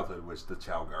our childhood, was the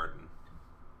Chow Garden.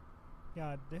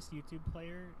 Yeah, this YouTube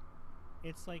player,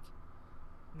 it's like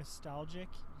nostalgic,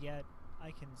 yet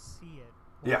I can see it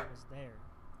when it was there.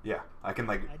 Yeah, I can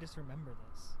like... I just remember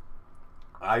this.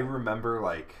 I remember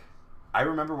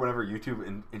whenever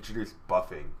YouTube introduced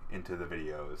buffing into the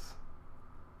videos.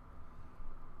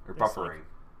 Or buffering.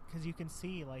 Because you can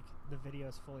see, like, the video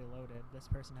is fully loaded. This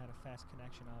person had a fast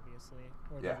connection, obviously.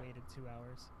 Or they waited 2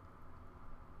 hours.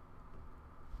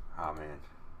 Oh, man.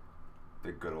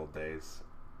 The good old days.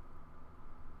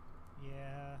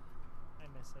 Yeah, I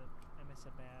miss it. I miss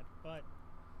it bad. But,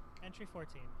 entry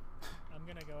 14. I'm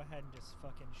going to go ahead and just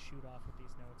fucking shoot off with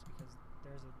these notes because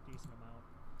there's a decent amount.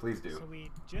 Please do. So we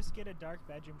just get a dark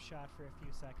bedroom shot for a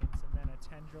few seconds, and then a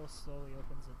tendril slowly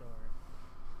opens the door.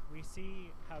 We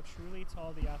see how truly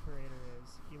tall the operator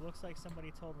is. He looks like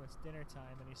somebody told him it's dinner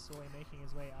time, and he's slowly making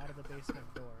his way out of the basement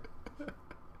door.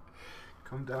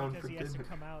 Come down because for he has dinner. to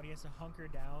come out, he has to hunker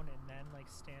down and then like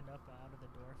stand up out of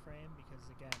the door frame because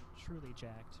again, truly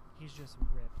jacked. He's just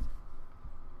ripped.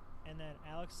 And then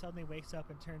Alex suddenly wakes up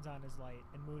and turns on his light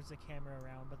and moves the camera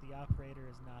around, but the operator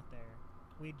is not there.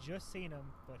 We'd just seen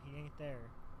him, but he ain't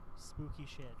there. Spooky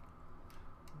shit.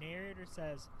 Narrator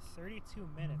says 32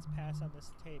 minutes pass on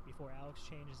this tape before Alex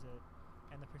changes it,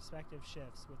 and the perspective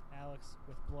shifts with Alex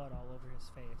with blood all over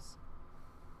his face.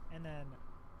 And then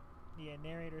the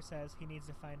narrator says he needs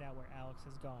to find out where Alex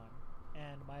has gone.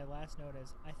 And my last note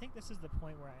is, I think this is the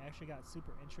point where I actually got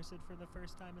super interested for the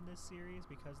first time in this series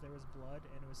because there was blood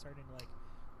and it was starting to like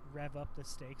rev up the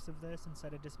stakes of this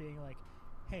instead of just being like,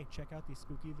 hey, check out these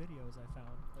spooky videos I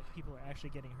found. Like, people are actually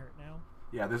getting hurt now.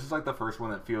 Yeah, this is like the first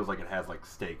one that feels like it has like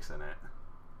stakes in it.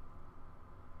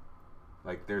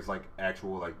 Like there's like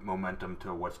actual like momentum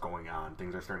to what's going on.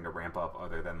 Things are starting to ramp up.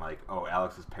 Other than like, oh,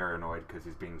 Alex is paranoid because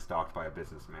he's being stalked by a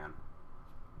businessman.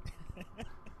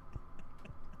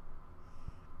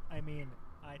 I mean,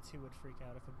 I too would freak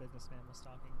out if a businessman was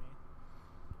stalking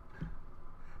me.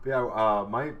 But yeah,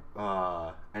 my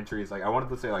entry is like I wanted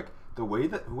to say like the way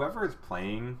that whoever is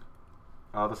playing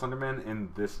the Slenderman in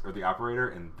this or the operator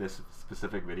in this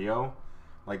specific video,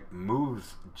 like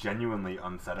moves genuinely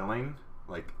unsettling.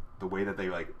 Like the way that they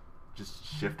like just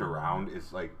shift around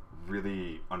is like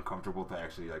really uncomfortable to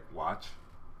actually like watch.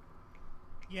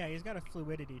 Yeah, he's got a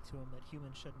fluidity to him that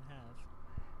humans shouldn't have.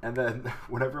 And then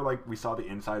whenever like we saw the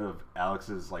inside of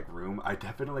Alex's like room, I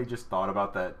definitely just thought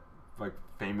about that like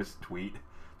famous tweet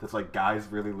that's like guys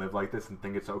really live like this and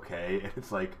think it's okay, and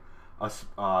it's like a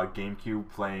GameCube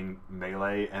playing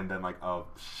Melee and then like a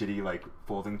shitty like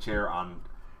folding chair on,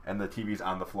 and the TV's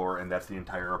on the floor, and that's the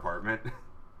entire apartment.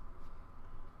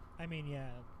 I mean, yeah,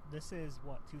 this is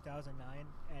what 2009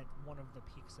 at one of the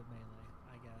peaks of Melee,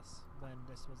 I guess, when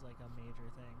this was like a major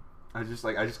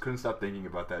thing. I just couldn't stop thinking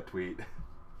about that tweet.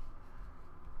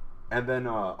 And then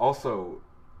also,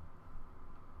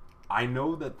 I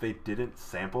know that they didn't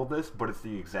sample this, but it's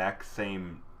the exact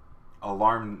same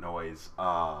alarm noise.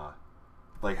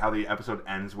 Like how the episode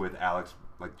ends with Alex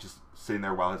like just sitting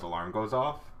there while his alarm goes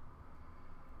off.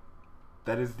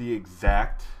 That is the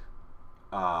exact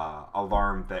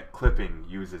alarm that Clipping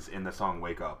uses in the song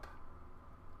 "Wake Up."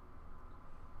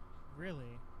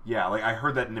 Really? Yeah, like I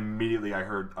heard that, and immediately I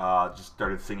heard just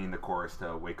started singing the chorus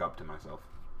to "Wake Up" to myself.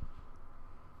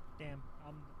 Damn,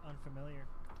 I'm unfamiliar.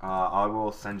 I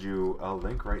will send you a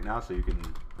link right now so you can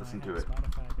listen I to have it.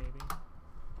 Spotify, baby.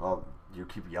 Well, you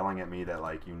keep yelling at me that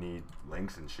like you need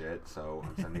links and shit, so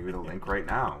I'm sending you the link right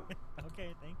now. Okay,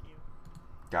 thank you.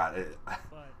 Got it.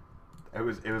 But It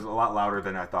was a lot louder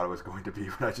than I thought it was going to be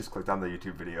when I just clicked on the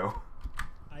YouTube video.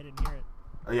 I didn't hear it.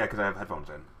 Oh yeah, because I have headphones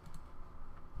in.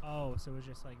 Oh, so it was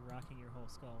just like rocking your whole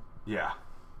skull. Yeah.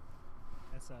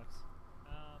 That sucks.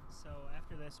 So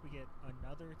after this, we get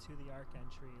another To the Ark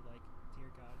entry. Like,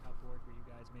 dear God, how bored were you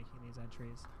guys making these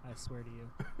entries? I swear to you.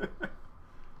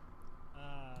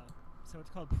 So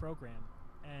it's called Program,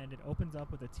 and it opens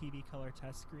up with a TV color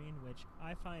test screen, which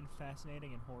I find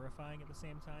fascinating and horrifying at the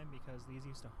same time because these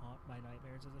used to haunt my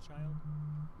nightmares as a child.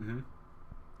 Mm-hmm.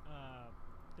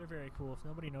 They're very cool. If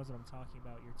nobody knows what I'm talking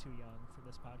about, you're too young for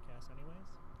this podcast anyways.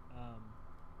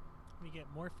 We get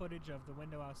more footage of the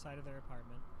window outside of their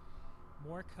apartment.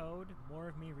 More code, more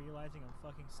of me realizing I'm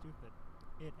fucking stupid.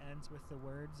 It ends with the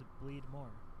words, bleed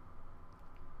more.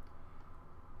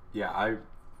 Yeah,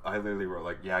 I literally wrote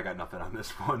like, yeah, I got nothing on this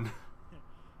one.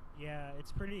 Yeah,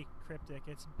 it's pretty cryptic.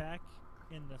 It's back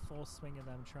in the full swing of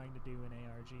them trying to do an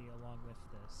ARG along with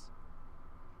this.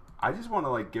 I just want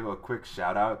to like give a quick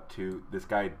shout out to this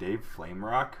guy Dave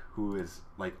Flamerock, who is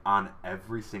like on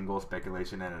every single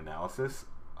speculation and analysis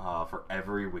for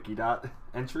every Wikidot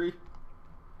entry.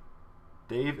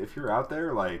 Dave, if you're out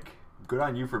there, like, good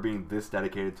on you for being this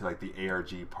dedicated to like the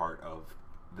ARG part of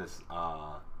this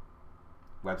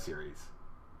web series.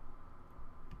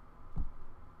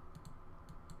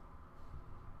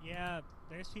 Yeah,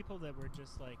 there's people that were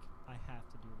just like, I have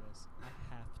to do this. I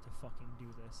have to fucking do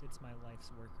this. It's my life's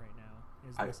work right now.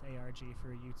 Is this ARG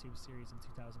for a YouTube series in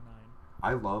 2009?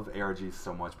 I love ARGs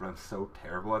so much, but I'm so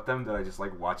terrible at them that I just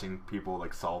like watching people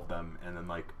like solve them and then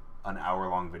like an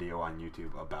hour-long video on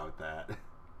YouTube about that.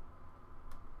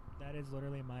 That is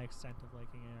literally my extent of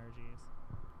liking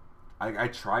ARGs. I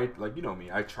tried, like, you know me,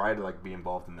 I try to like be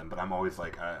involved in them, but I'm always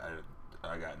like, I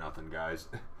got nothing, guys.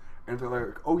 And they're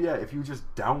like, oh yeah, if you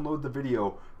just download the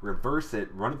video, reverse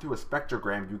it, run it through a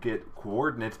spectrogram, you get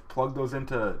coordinates, plug those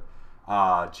into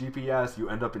GPS, you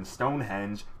end up in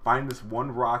Stonehenge, find this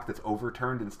one rock that's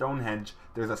overturned in Stonehenge,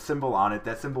 there's a symbol on it,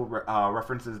 that symbol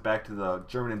references back to the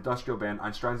German industrial band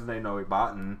Einstein's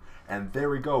Neubauten, and there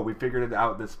we go, we figured it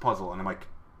out, this puzzle. And I'm like,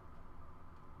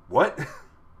 what?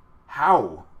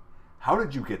 How? How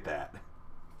did you get that?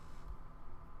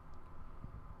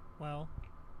 Well,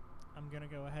 I'm gonna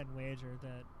go ahead and wager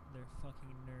that they're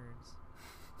fucking nerds.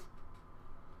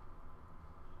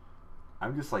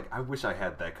 I'm just like, I wish I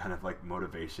had that kind of like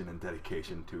motivation and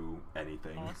dedication to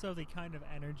anything. Also, the kind of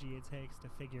energy it takes to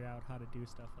figure out how to do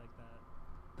stuff like that.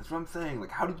 That's what I'm saying.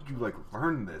 Like, how did you like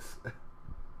learn this?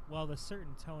 Well, the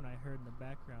certain tone I heard in the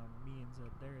background means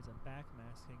that there is a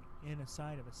backmasking in a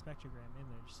side of a spectrogram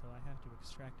image, so I have to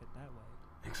extract it that way.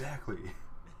 Exactly.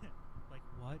 Like,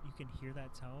 what? You can hear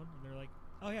that tone? And they're like,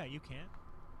 oh yeah, you can.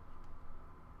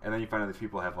 And then you find out these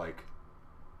people have like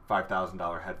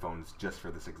 $5,000 headphones just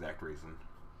for this exact reason.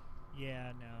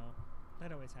 Yeah, no.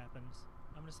 That always happens.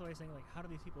 I'm just always thinking, like, how do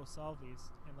these people solve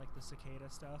these? And, like, the cicada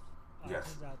stuff. Yes.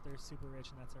 Turns out they're super rich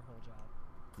and that's their whole job.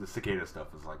 The cicada stuff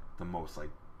is, like, the most,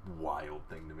 like, wild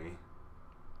thing to me.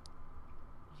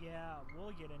 Yeah,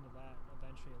 we'll get into that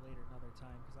eventually later another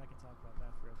time, because I can talk about that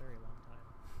for a very long time.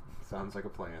 Sounds like a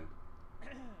plan.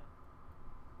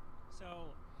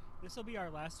 So, this will be our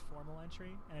last formal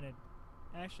entry, and it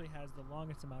actually has the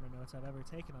longest amount of notes I've ever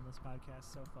taken on this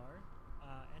podcast so far.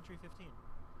 Entry 15.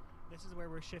 This is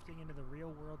where we're shifting into the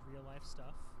real world, real life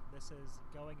stuff. This is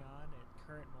going on at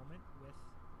current moment with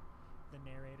the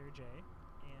narrator, Jay,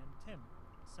 and Tim.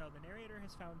 So the narrator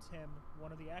has found Tim,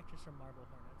 one of the actors from Marble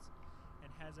Hornets,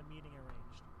 and has a meeting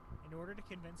arranged. In order to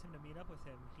convince him to meet up with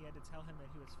him, he had to tell him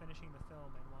that he was finishing the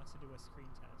film and wants to do a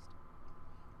screen test.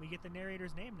 We get the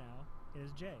narrator's name now. It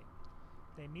is Jay.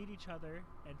 They meet each other,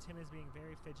 and Tim is being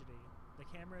very fidgety. The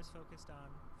camera is focused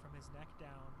on from his neck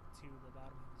down to the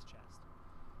bottom of his chest.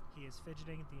 He is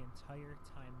fidgeting the entire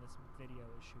time this video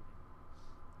is shooting.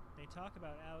 They talk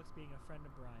about Alex being a friend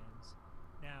of Brian's.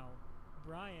 Now,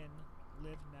 Brian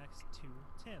lived next to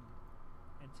Tim,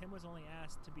 and Tim was only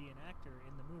asked to be an actor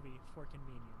in the movie for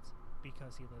convenience,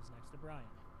 because he lives next to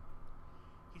Brian.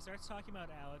 He starts talking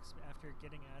about Alex after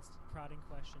getting asked prodding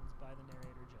questions by the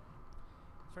narrator, Jay.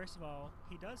 First of all,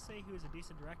 he does say he was a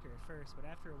decent director at first, but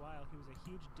after a while he was a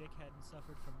huge dickhead and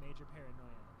suffered from major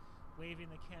paranoia,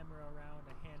 waving the camera around,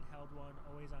 a handheld one,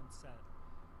 always on set.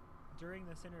 During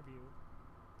this interview,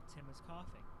 Tim is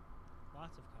coughing.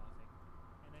 Lots of coughing.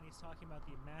 And then he's talking about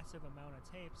the massive amount of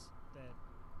tapes that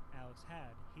Alex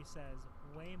had. He says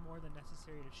way more than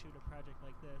necessary to shoot a project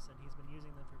like this, and he's been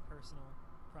using them for personal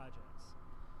projects.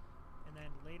 And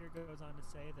then later goes on to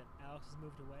say that Alex has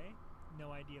moved away,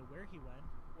 no idea where he went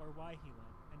or why he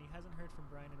went, and he hasn't heard from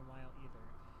Brian in a while either.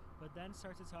 But then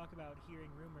starts to talk about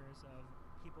hearing rumors of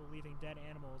people leaving dead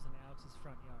animals in Alex's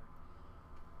front yard.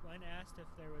 When asked if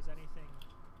there was anything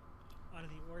out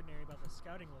of the ordinary about the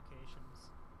scouting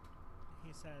locations, he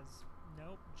says,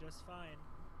 nope, just fine.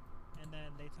 And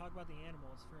then they talk about the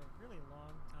animals for a really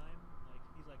long time. Like,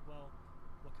 he's like, well,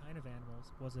 what kind of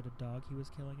animals? Was it a dog he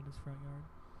was killing in his front yard?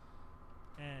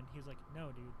 And he was like, no,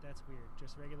 dude, that's weird.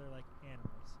 Just regular, like,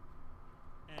 animals.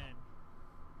 And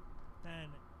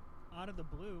then, out of the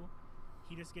blue,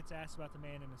 he just gets asked about the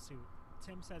man in a suit.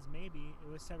 Tim says maybe, it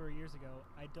was several years ago.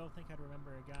 I don't think I'd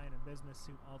remember a guy in a business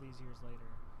suit all these years later.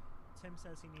 Tim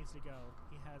says he needs to go.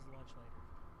 He has lunch later.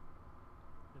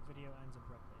 The video ends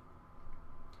abruptly.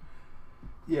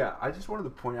 Yeah, I just wanted to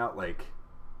point out, like,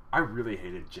 I really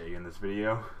hated Jay in this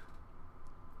video.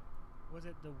 Was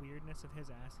it the weirdness of his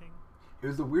asking? It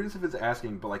was the weirdness of his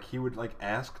asking, but, like, he would, like,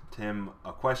 ask Tim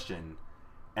a question,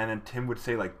 and then Tim would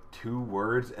say, like, 2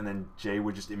 words, and then Jay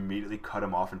would just immediately cut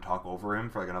him off and talk over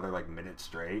him for, like, another, like, minute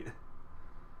straight.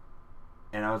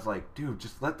 And I was like, dude,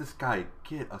 just let this guy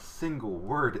get a single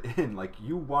word in. Like,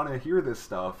 you want to hear this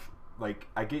stuff. Like,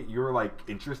 I get you're, like,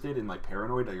 interested and, like,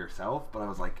 paranoid at yourself, but I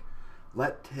was like,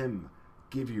 let Tim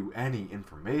give you any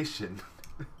information.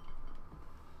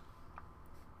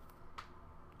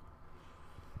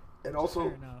 And also,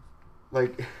 fair enough.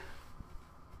 like,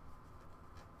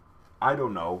 I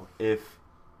don't know, if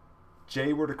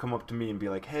Jay were to come up to me and be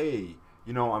like, hey,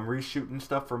 you know, I'm reshooting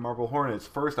stuff for Marble Hornets,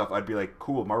 first off, I'd be like,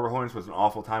 cool, Marble Hornets was an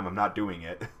awful time, I'm not doing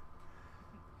it.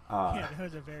 Yeah, that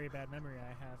was a very bad memory I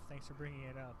have. Thanks for bringing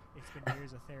it up. It's been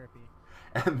years of therapy.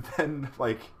 And then,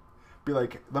 like, be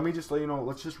like, let me just let you know,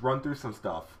 let's just run through some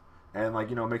stuff. And, like,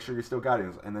 you know, make sure you still got it.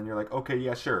 And then you're like, okay,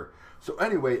 yeah, sure. So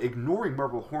anyway, ignoring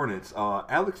Marble Hornets,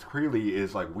 Alex Creeley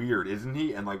is, like, weird, isn't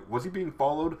he? And, like, was he being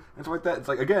followed? And stuff like that. It's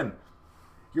like, again,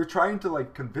 you're trying to,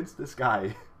 like, convince this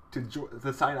guy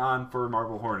to sign on for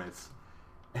Marble Hornets.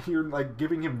 And you're, like,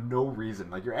 giving him no reason.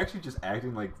 Like, you're actually just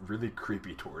acting, like, really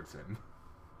creepy towards him.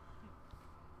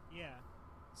 Yeah.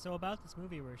 So about this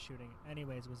movie we're shooting,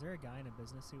 anyways, was there a guy in a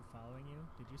business suit following you?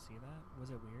 Did you see that? Was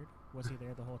it weird? Was he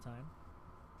there the whole time?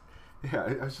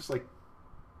 Yeah, I was just like,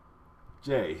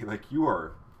 Jay, like,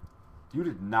 you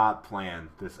did not plan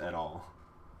this at all.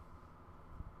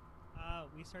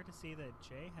 We start to see that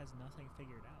Jay has nothing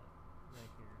figured out right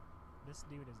here. This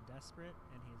dude is desperate,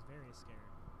 and he's very scared.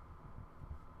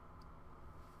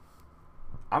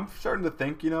 I'm starting to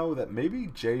think, you know, that maybe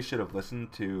Jay should have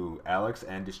listened to Alex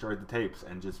and destroyed the tapes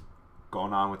and just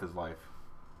gone on with his life.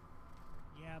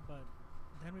 Yeah, but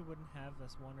then we wouldn't have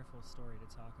this wonderful story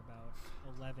to talk about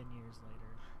 11 years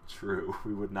later. True,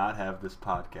 we would not have this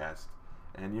podcast.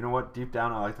 And you know what? Deep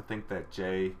down, I like to think that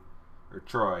Jay, or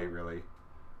Troy, really,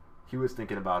 he was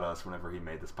thinking about us whenever he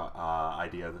made this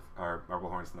idea of our Marble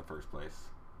Hornets in the first place.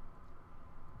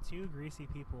 Two greasy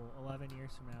people 11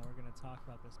 years from now are going to talk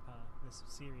about this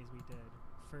series we did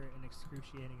for an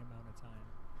excruciating amount of time.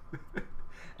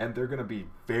 And they're going to be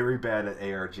very bad at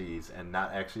ARGs and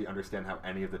not actually understand how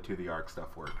any of the To The Arc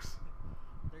stuff works.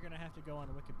 They're going to have to go on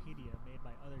Wikipedia made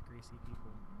by other greasy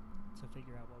people to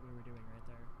figure out what we were doing right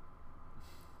there.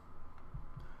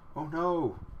 Oh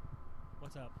no!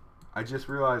 What's up? I just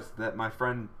realized that my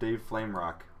friend Dave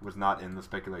Flamerock was not in the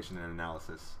speculation and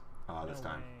analysis this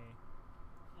time. Way.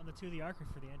 On the To The Arc or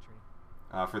for the entry?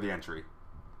 For the entry.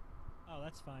 Oh,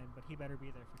 that's fine, but he better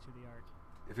be there for To The Arc.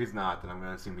 If he's not, then I'm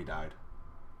going to assume he died.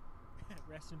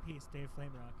 Rest in peace, Dave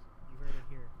Flamerock. You heard it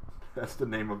here. That's the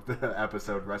name of the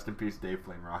episode. Rest in peace, Dave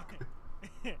Flamerock.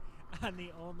 On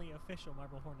the only official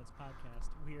Marble Hornets podcast,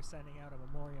 we are sending out a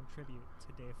memoriam tribute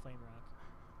to Dave Flamerock.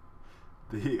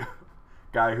 The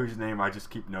guy whose name I just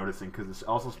keep noticing because it's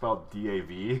also spelled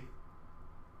D-A-V.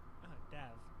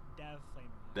 Dav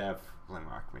Flamerock. Dav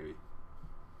Flamerock, maybe.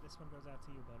 This one goes out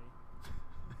to you,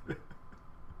 buddy.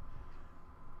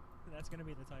 That's going to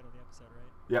be the title of the episode,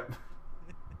 right? Yep.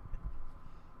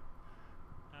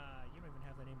 You don't even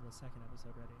have the name of the second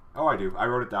episode ready. Oh, I do. I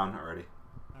wrote it down already.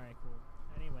 Alright, cool.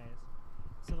 Anyways,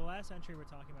 so the last entry we're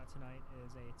talking about tonight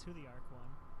is a To The Arc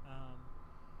one.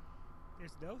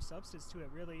 There's no substance to it,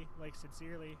 really, like,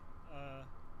 sincerely.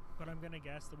 But I'm going to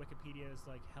guess the Wikipedia is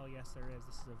like, hell yes, there is.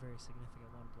 This is a very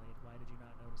significant one, Blade. Why did you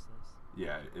not notice this?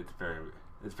 Yeah, it's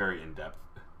very in-depth.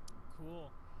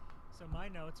 Cool. So my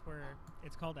notes were,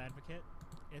 it's called Advocate.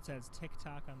 It says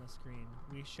TikTok on the screen.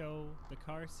 We show the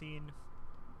car scene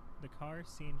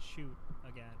shoot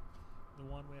again. The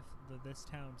one with the This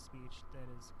Town speech that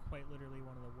is quite literally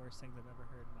one of the worst things I've ever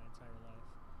heard in my entire life.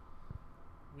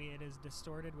 It is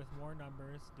distorted with more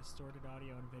numbers, distorted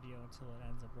audio and video until it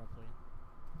ends abruptly.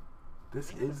 This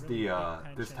They have is a really the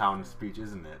big This penchant Town for- speech,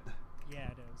 isn't it?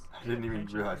 Yeah, it is. I They have didn't a even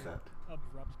penchant realize for that.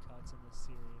 abrupt cuts in this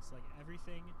series. Like,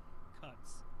 everything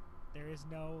cuts. There is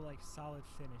no, like, solid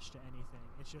finish to anything.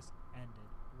 It's just ended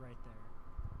right there.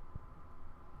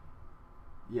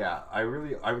 Yeah, I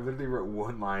literally wrote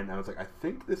one line. And I was like, I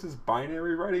think this is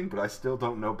binary writing, but I still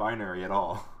don't know binary at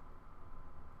all.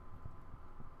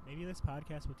 Maybe this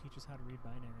podcast will teach us how to read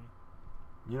binary.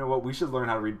 You know what? We should learn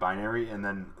how to read binary, and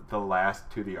then the last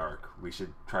To The Arc we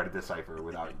should try to decipher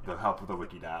without the help of the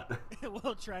Wikidot.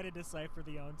 We'll try to decipher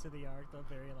the own To The Arc, the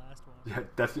very last one. Yeah,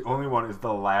 that's the only one. Is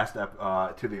the last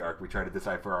To The Arc we try to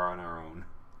decipher on our own.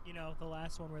 You know, the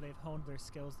last one where they've honed their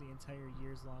skills the entire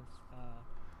years-long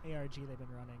ARG they've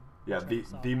been running. Yeah, We'll try to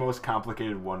solve the it. most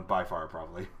complicated one by far,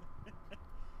 probably.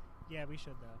 Yeah, we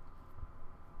should, though.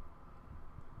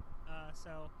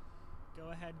 So, go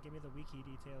ahead and give me the wiki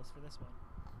details for this one.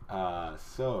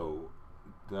 So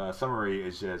the summary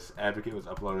is just Advocate was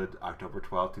uploaded October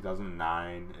 12th,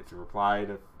 2009. It's a reply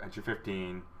to entry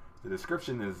 15. The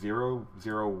description is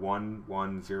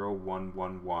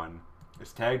 00110111.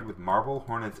 It's tagged with Marble,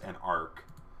 Hornets, and Arc.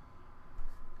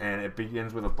 And it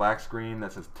begins with a black screen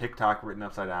that says TikTok written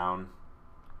upside down.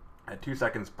 At 2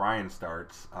 seconds, Brian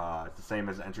starts. It's the same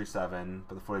as entry 7,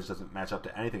 but the footage doesn't match up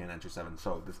to anything in entry 7.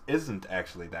 So this isn't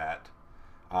actually that.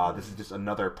 This is just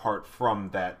another part from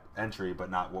that entry,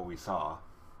 but not what we saw.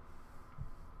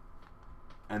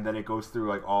 And then it goes through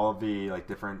like all of the like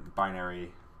different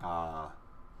binary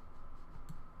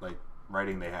like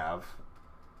writing they have.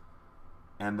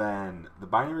 And then the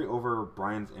binary over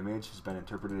Brian's image has been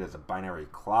interpreted as a binary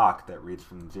clock that reads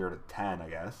from 0 to 10, I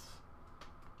guess.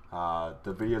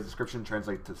 The video description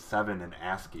translates to 7 in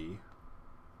ASCII.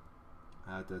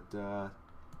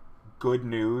 Good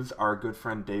news, our good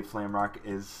friend Dave Flamerock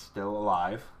is still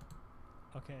alive.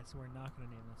 Okay, so we're not going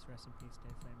to name this Rest in Peace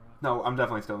Dave Flamerock. No, I'm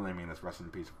definitely still naming this Rest in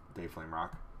Peace Dave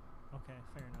Flamerock. Okay,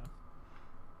 fair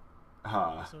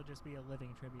enough. This will just be a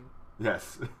living tribute.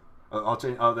 Yes. I'll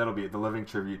change. Oh, that'll be it. The living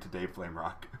tribute to Dave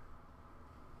Flamerock.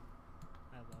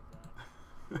 I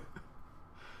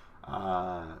love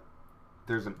that.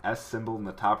 There's an S symbol in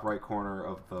the top right corner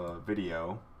of the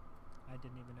video. I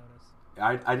didn't even notice.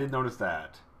 I did notice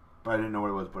that, but I didn't know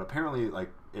what it was. But apparently, like,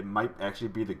 it might actually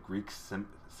be the Greek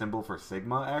symbol for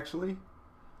sigma, actually.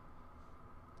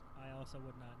 I also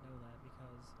would not know that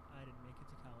because I didn't make it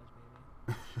to college,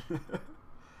 baby.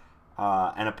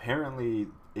 And apparently,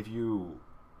 if you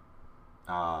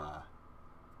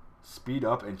speed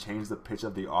up and change the pitch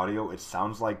of the audio, it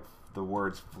sounds like the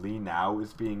words "flee now"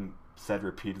 is being said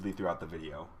repeatedly throughout the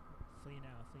video. Flee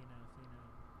now, flee now, flee now.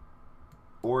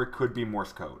 Or it could be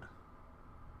Morse code.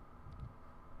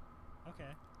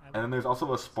 Okay. And then there's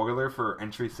also a spoiler for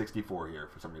entry 64 here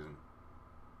for some reason.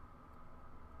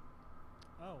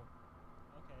 Oh.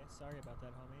 Okay, sorry about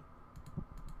that, homie.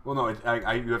 Well, no,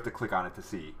 you have to click on it to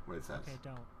see what it says. Okay,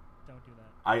 don't. Don't do that.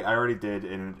 I already did,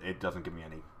 and it doesn't give me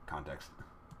any context.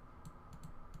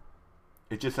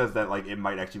 It just says that like it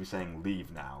might actually be saying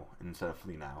leave now instead of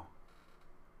flee now.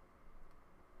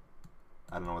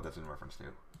 I don't know what that's in reference to.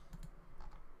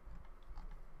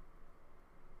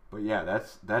 But yeah,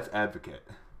 that's Advocate.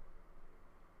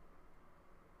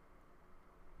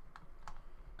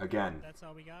 Again. That's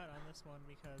all we got on this one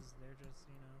because they're just,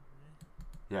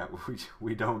 Yeah,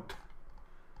 we don't.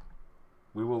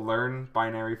 We will learn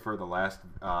binary for the last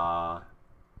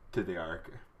to the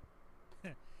arc.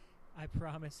 I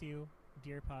promise you,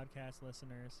 dear podcast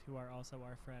listeners who are also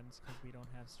our friends because we don't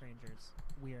have strangers,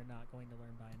 we are not going to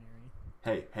learn binary.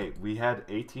 Hey, we had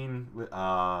 18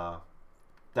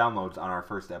 downloads on our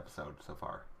first episode so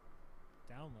far.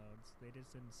 Downloads? They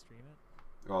just didn't stream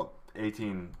it? Well,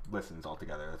 18 listens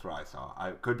altogether. That's what I saw.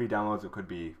 It could be downloads. It could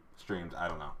be streams. I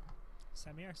don't know.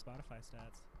 Send me our Spotify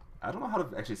stats. I don't know how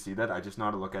to actually see that. I just know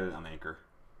how to look at it on Anchor.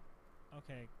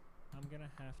 Okay, I'm going to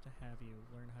have you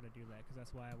learn how to do that because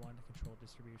that's why I wanted to control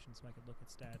distribution so I could look at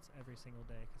stats every single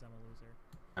day because I'm a loser.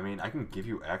 I mean, I can give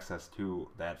you access to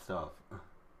that stuff.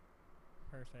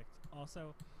 Perfect.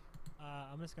 Also,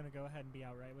 I'm just going to go ahead and be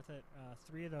outright with it.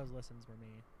 3 of those listens were me.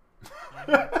 I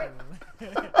had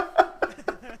to...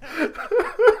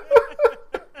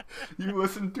 You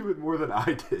listened to it more than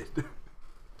I did.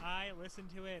 I listened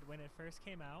to it when it first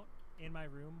came out in my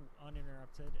room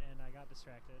uninterrupted and I got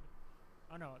distracted.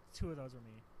 Oh no, 2 of those were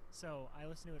me. So I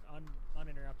listened to it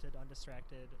uninterrupted,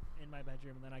 undistracted in my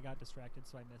bedroom and then I got distracted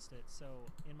so I missed it. So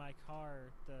in my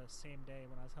car the same day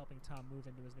when I was helping Tom move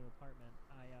into his new apartment,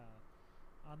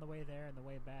 on the way there and the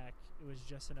way back, it was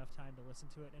just enough time to listen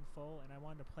to it in full and I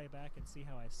wanted to play back and see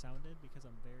how I sounded because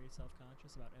I'm very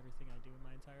self-conscious about everything I do in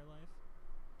my entire life.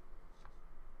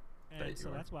 And so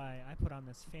that's why I put on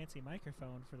this fancy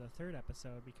microphone for the 3rd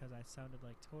episode because I sounded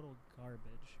like total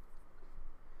garbage.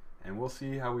 And we'll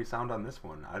see how we sound on this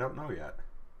one. I don't know yet.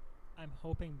 I'm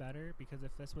hoping better because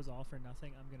if this was all for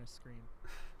nothing, I'm going to scream.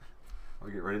 I'll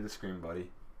get ready to scream, buddy.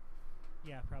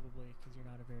 Yeah, probably because you're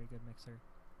not a very good mixer.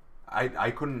 I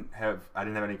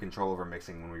didn't have any control over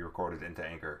mixing when we recorded into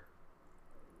Anchor.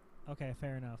 Okay,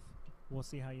 fair enough. We'll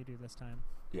see how you do this time.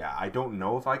 Yeah, I don't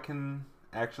know if I can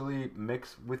actually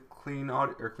mix with clean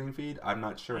audio or clean feed. I'm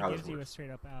not sure how this works. It gives you a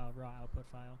straight up raw output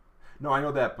file. No, I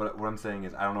know that, but what I'm saying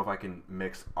is I don't know if I can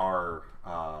mix our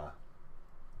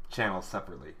channels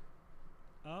separately.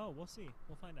 Oh, we'll see.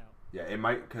 We'll find out. Yeah, it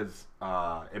might because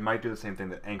it might do the same thing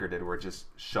that Anchor did, where it just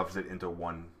shoves it into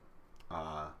one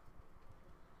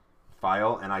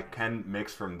file, and I can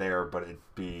mix from there, but it'd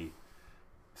be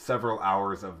several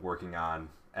hours of working on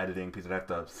editing because I'd have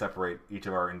to separate each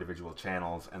of our individual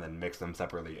channels and then mix them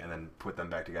separately and then put them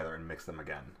back together and mix them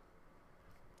again.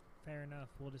 Fair enough.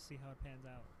 We'll just see how it pans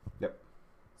out. Yep.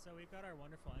 So we've got our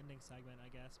wonderful ending segment, I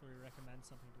guess, where we recommend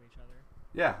something to each other.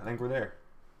 Yeah, I think we're there.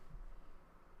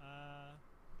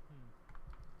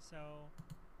 So,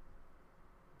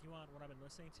 do you want what I've been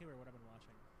listening to or what I've been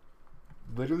watching?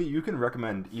 Literally, you can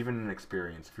recommend even an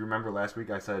experience. If you remember last week,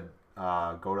 I said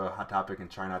go to Hot Topic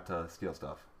and try not to steal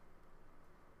stuff.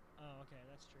 Oh, okay,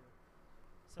 that's true.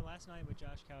 So last night with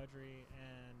Josh Cowdery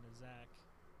and Zach,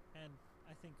 and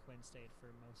I think Quinn stayed for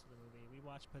most of the movie, we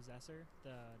watched Possessor,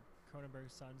 the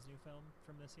Cronenberg son's new film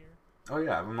from this year. Oh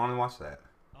yeah, I've been wanting to watch that.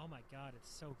 Oh my god,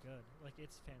 it's so good. Like,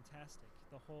 it's fantastic.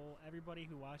 Everybody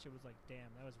who watched it was like,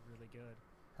 damn, that was really good.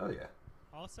 Hell yeah.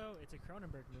 Also, it's a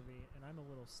Cronenberg movie, and I'm a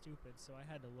little stupid, so I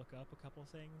had to look up a couple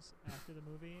things after the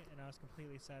movie, and I was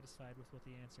completely satisfied with what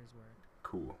the answers were.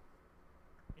 Cool.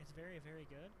 It's very, very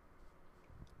good.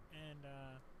 And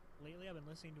lately I've been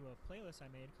listening to a playlist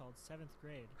I made called 7th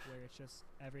Grade, where it's just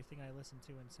everything I listened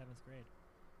to in 7th grade.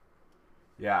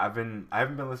 Yeah, I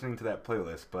haven't been listening to that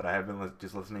playlist, but I have been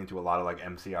just listening to a lot of like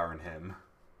MCR and Him.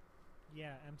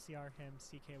 Yeah, MCR, Him,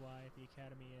 CKY, The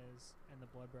Academy Is, and the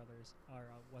Blood Brothers are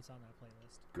what's on that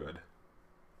playlist. Good.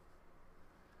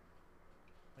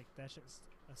 Like, that's just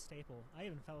a staple. I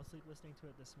even fell asleep listening to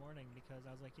it this morning because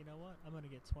I was like, you know what? I'm going to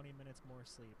get 20 minutes more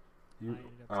sleep.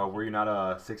 Were you not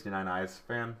a 69 Eyes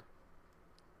fan?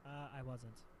 I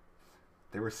wasn't.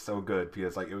 They were so good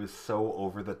because like it was so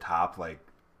over the top, like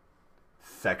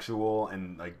sexual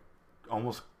and like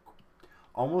almost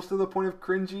to the point of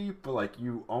cringy, but like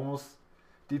you almost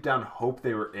deep down hope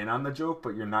they were in on the joke,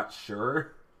 but you're not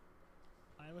sure.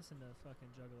 I listened to fucking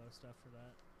Juggalo stuff for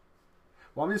that.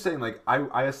 Well, I'm just saying, like,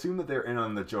 I assume that they're in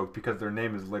on the joke because their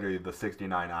name is literally the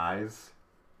 69 Eyes.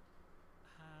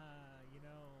 You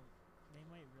know, they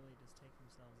might really just take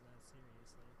themselves that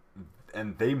seriously.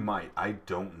 And they might. I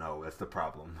don't know. That's the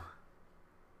problem.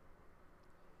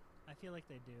 I feel like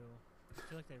they do. I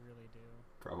feel like they really do.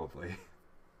 Probably.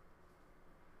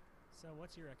 So,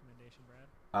 what's your recommendation,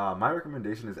 Brad? My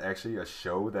recommendation is actually a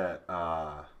show that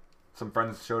some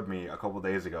friends showed me a couple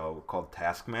days ago called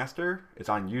Taskmaster. It's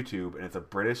on YouTube, and it's a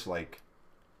British like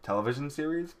television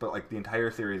series, but like the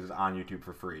entire series is on YouTube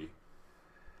for free.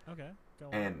 Okay, go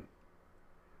on. And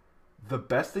the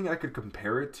best thing I could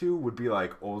compare it to would be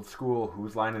like old school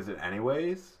Whose Line Is It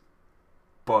Anyways,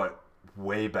 but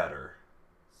way better.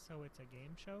 So it's a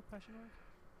game show? Question mark.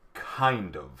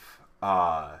 Kind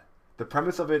of. The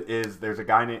premise of it is there's a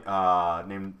guy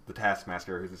named the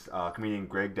Taskmaster, who's this comedian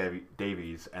Greg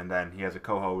Davies, and then he has a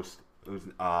co-host who's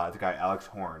the guy Alex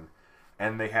Horn,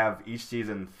 and they have each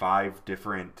season 5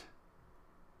 different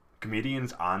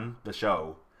comedians on the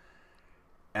show,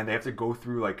 and they have to go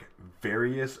through like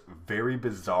various very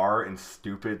bizarre and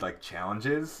stupid like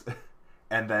challenges,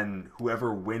 and then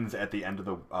whoever wins at the end of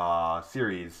the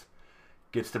series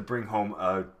gets to bring home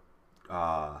a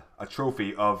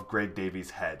trophy of Greg Davies'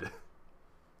 head.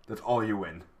 That's all you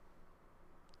win.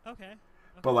 Okay.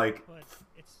 But like, But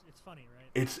it's funny, right?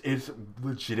 it's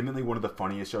legitimately one of the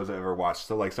funniest shows I've ever watched.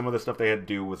 So like, some of the stuff they had to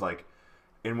do was like,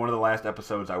 in one of the last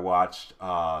episodes I watched,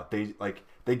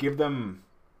 they give them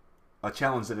a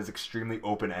challenge that is extremely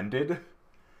open ended.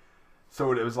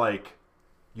 So it was like,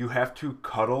 you have to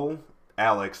cuddle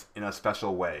Alex in a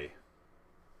special way.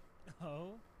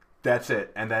 Oh. That's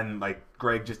it. And then like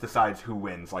Greg just decides who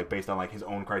wins, like based on like his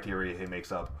own criteria he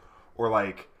makes up. Or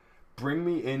like, bring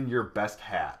me in your best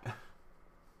hat.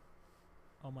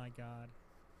 Oh my god.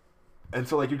 And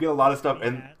so like you get a lot of stuff,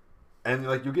 Funny hat. and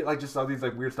like you get like just all these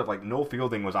like weird stuff. Like Noel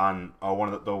Fielding was on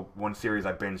one of the one series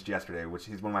I binged yesterday, which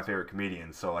he's one of my favorite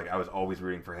comedians. So like I was always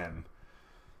rooting for him.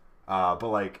 But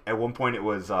like at one point it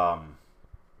was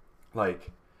like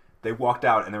they walked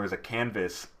out and there was a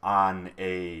canvas on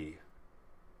a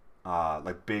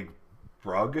like big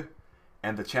rug,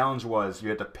 and the challenge was you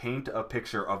had to paint a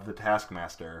picture of the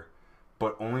Taskmaster,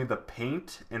 but only the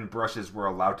paint and brushes were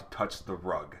allowed to touch the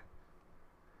rug.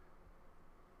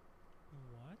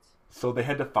 What? So they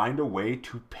had to find a way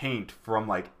to paint from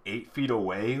like 8 feet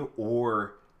away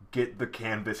or get the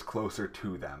canvas closer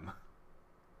to them.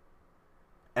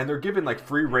 And they're given like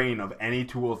free reign of any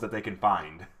tools that they can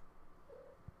find.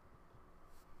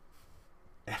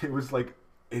 And it was like,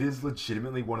 it is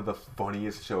legitimately one of the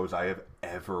funniest shows I have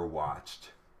ever watched.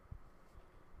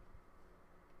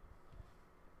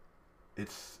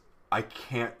 I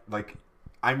can't, like,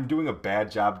 I'm doing a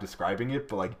bad job describing it,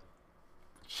 but like,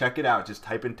 check it out. Just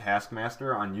type in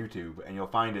Taskmaster on YouTube and you'll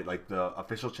find it. Like, the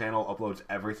official channel uploads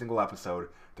every single episode.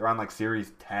 They're on like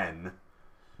series 10.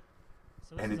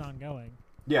 So this is ongoing.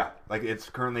 Yeah, like it's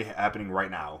currently happening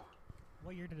right now.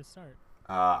 What year did it start?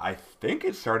 I think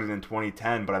it started in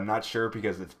 2010, but I'm not sure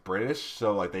because it's British.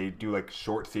 So like they do like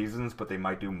short seasons, but they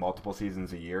might do multiple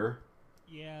seasons a year.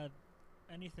 Yeah,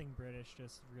 anything British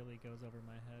just really goes over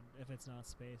my head if it's not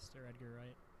Spaced or Edgar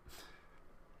Wright.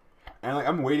 And like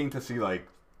I'm waiting to see like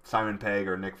Simon Pegg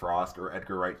or Nick Frost or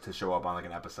Edgar Wright to show up on like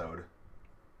an episode.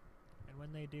 And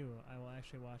when they do, I will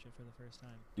actually watch it for the first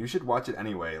time. You should watch it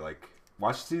anyway. Like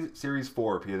watch series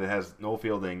 4 because it has Noel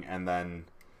Fielding and then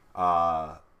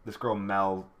this girl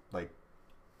Mel like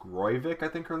Groivik, I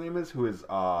think her name is, who is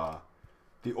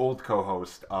the old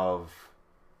co-host of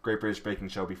Great British Baking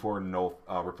Show before Noel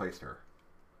replaced her.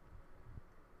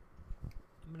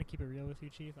 I'm gonna keep it real with you,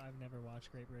 Chief. I've never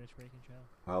watched Great British Baking Show.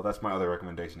 Well, that's my other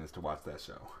recommendation, is to watch that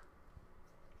show.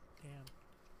 Damn.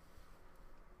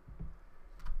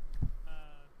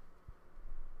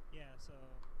 Yeah, so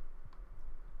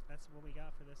that's what we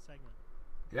got for this segment.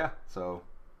 Yeah, so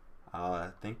I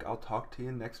think I'll talk to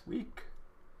you next week.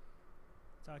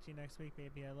 Talk to you next week,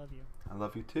 baby. I love you. I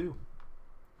love you too.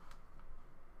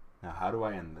 Now, how do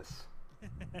I end this?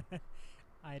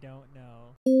 I don't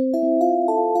know.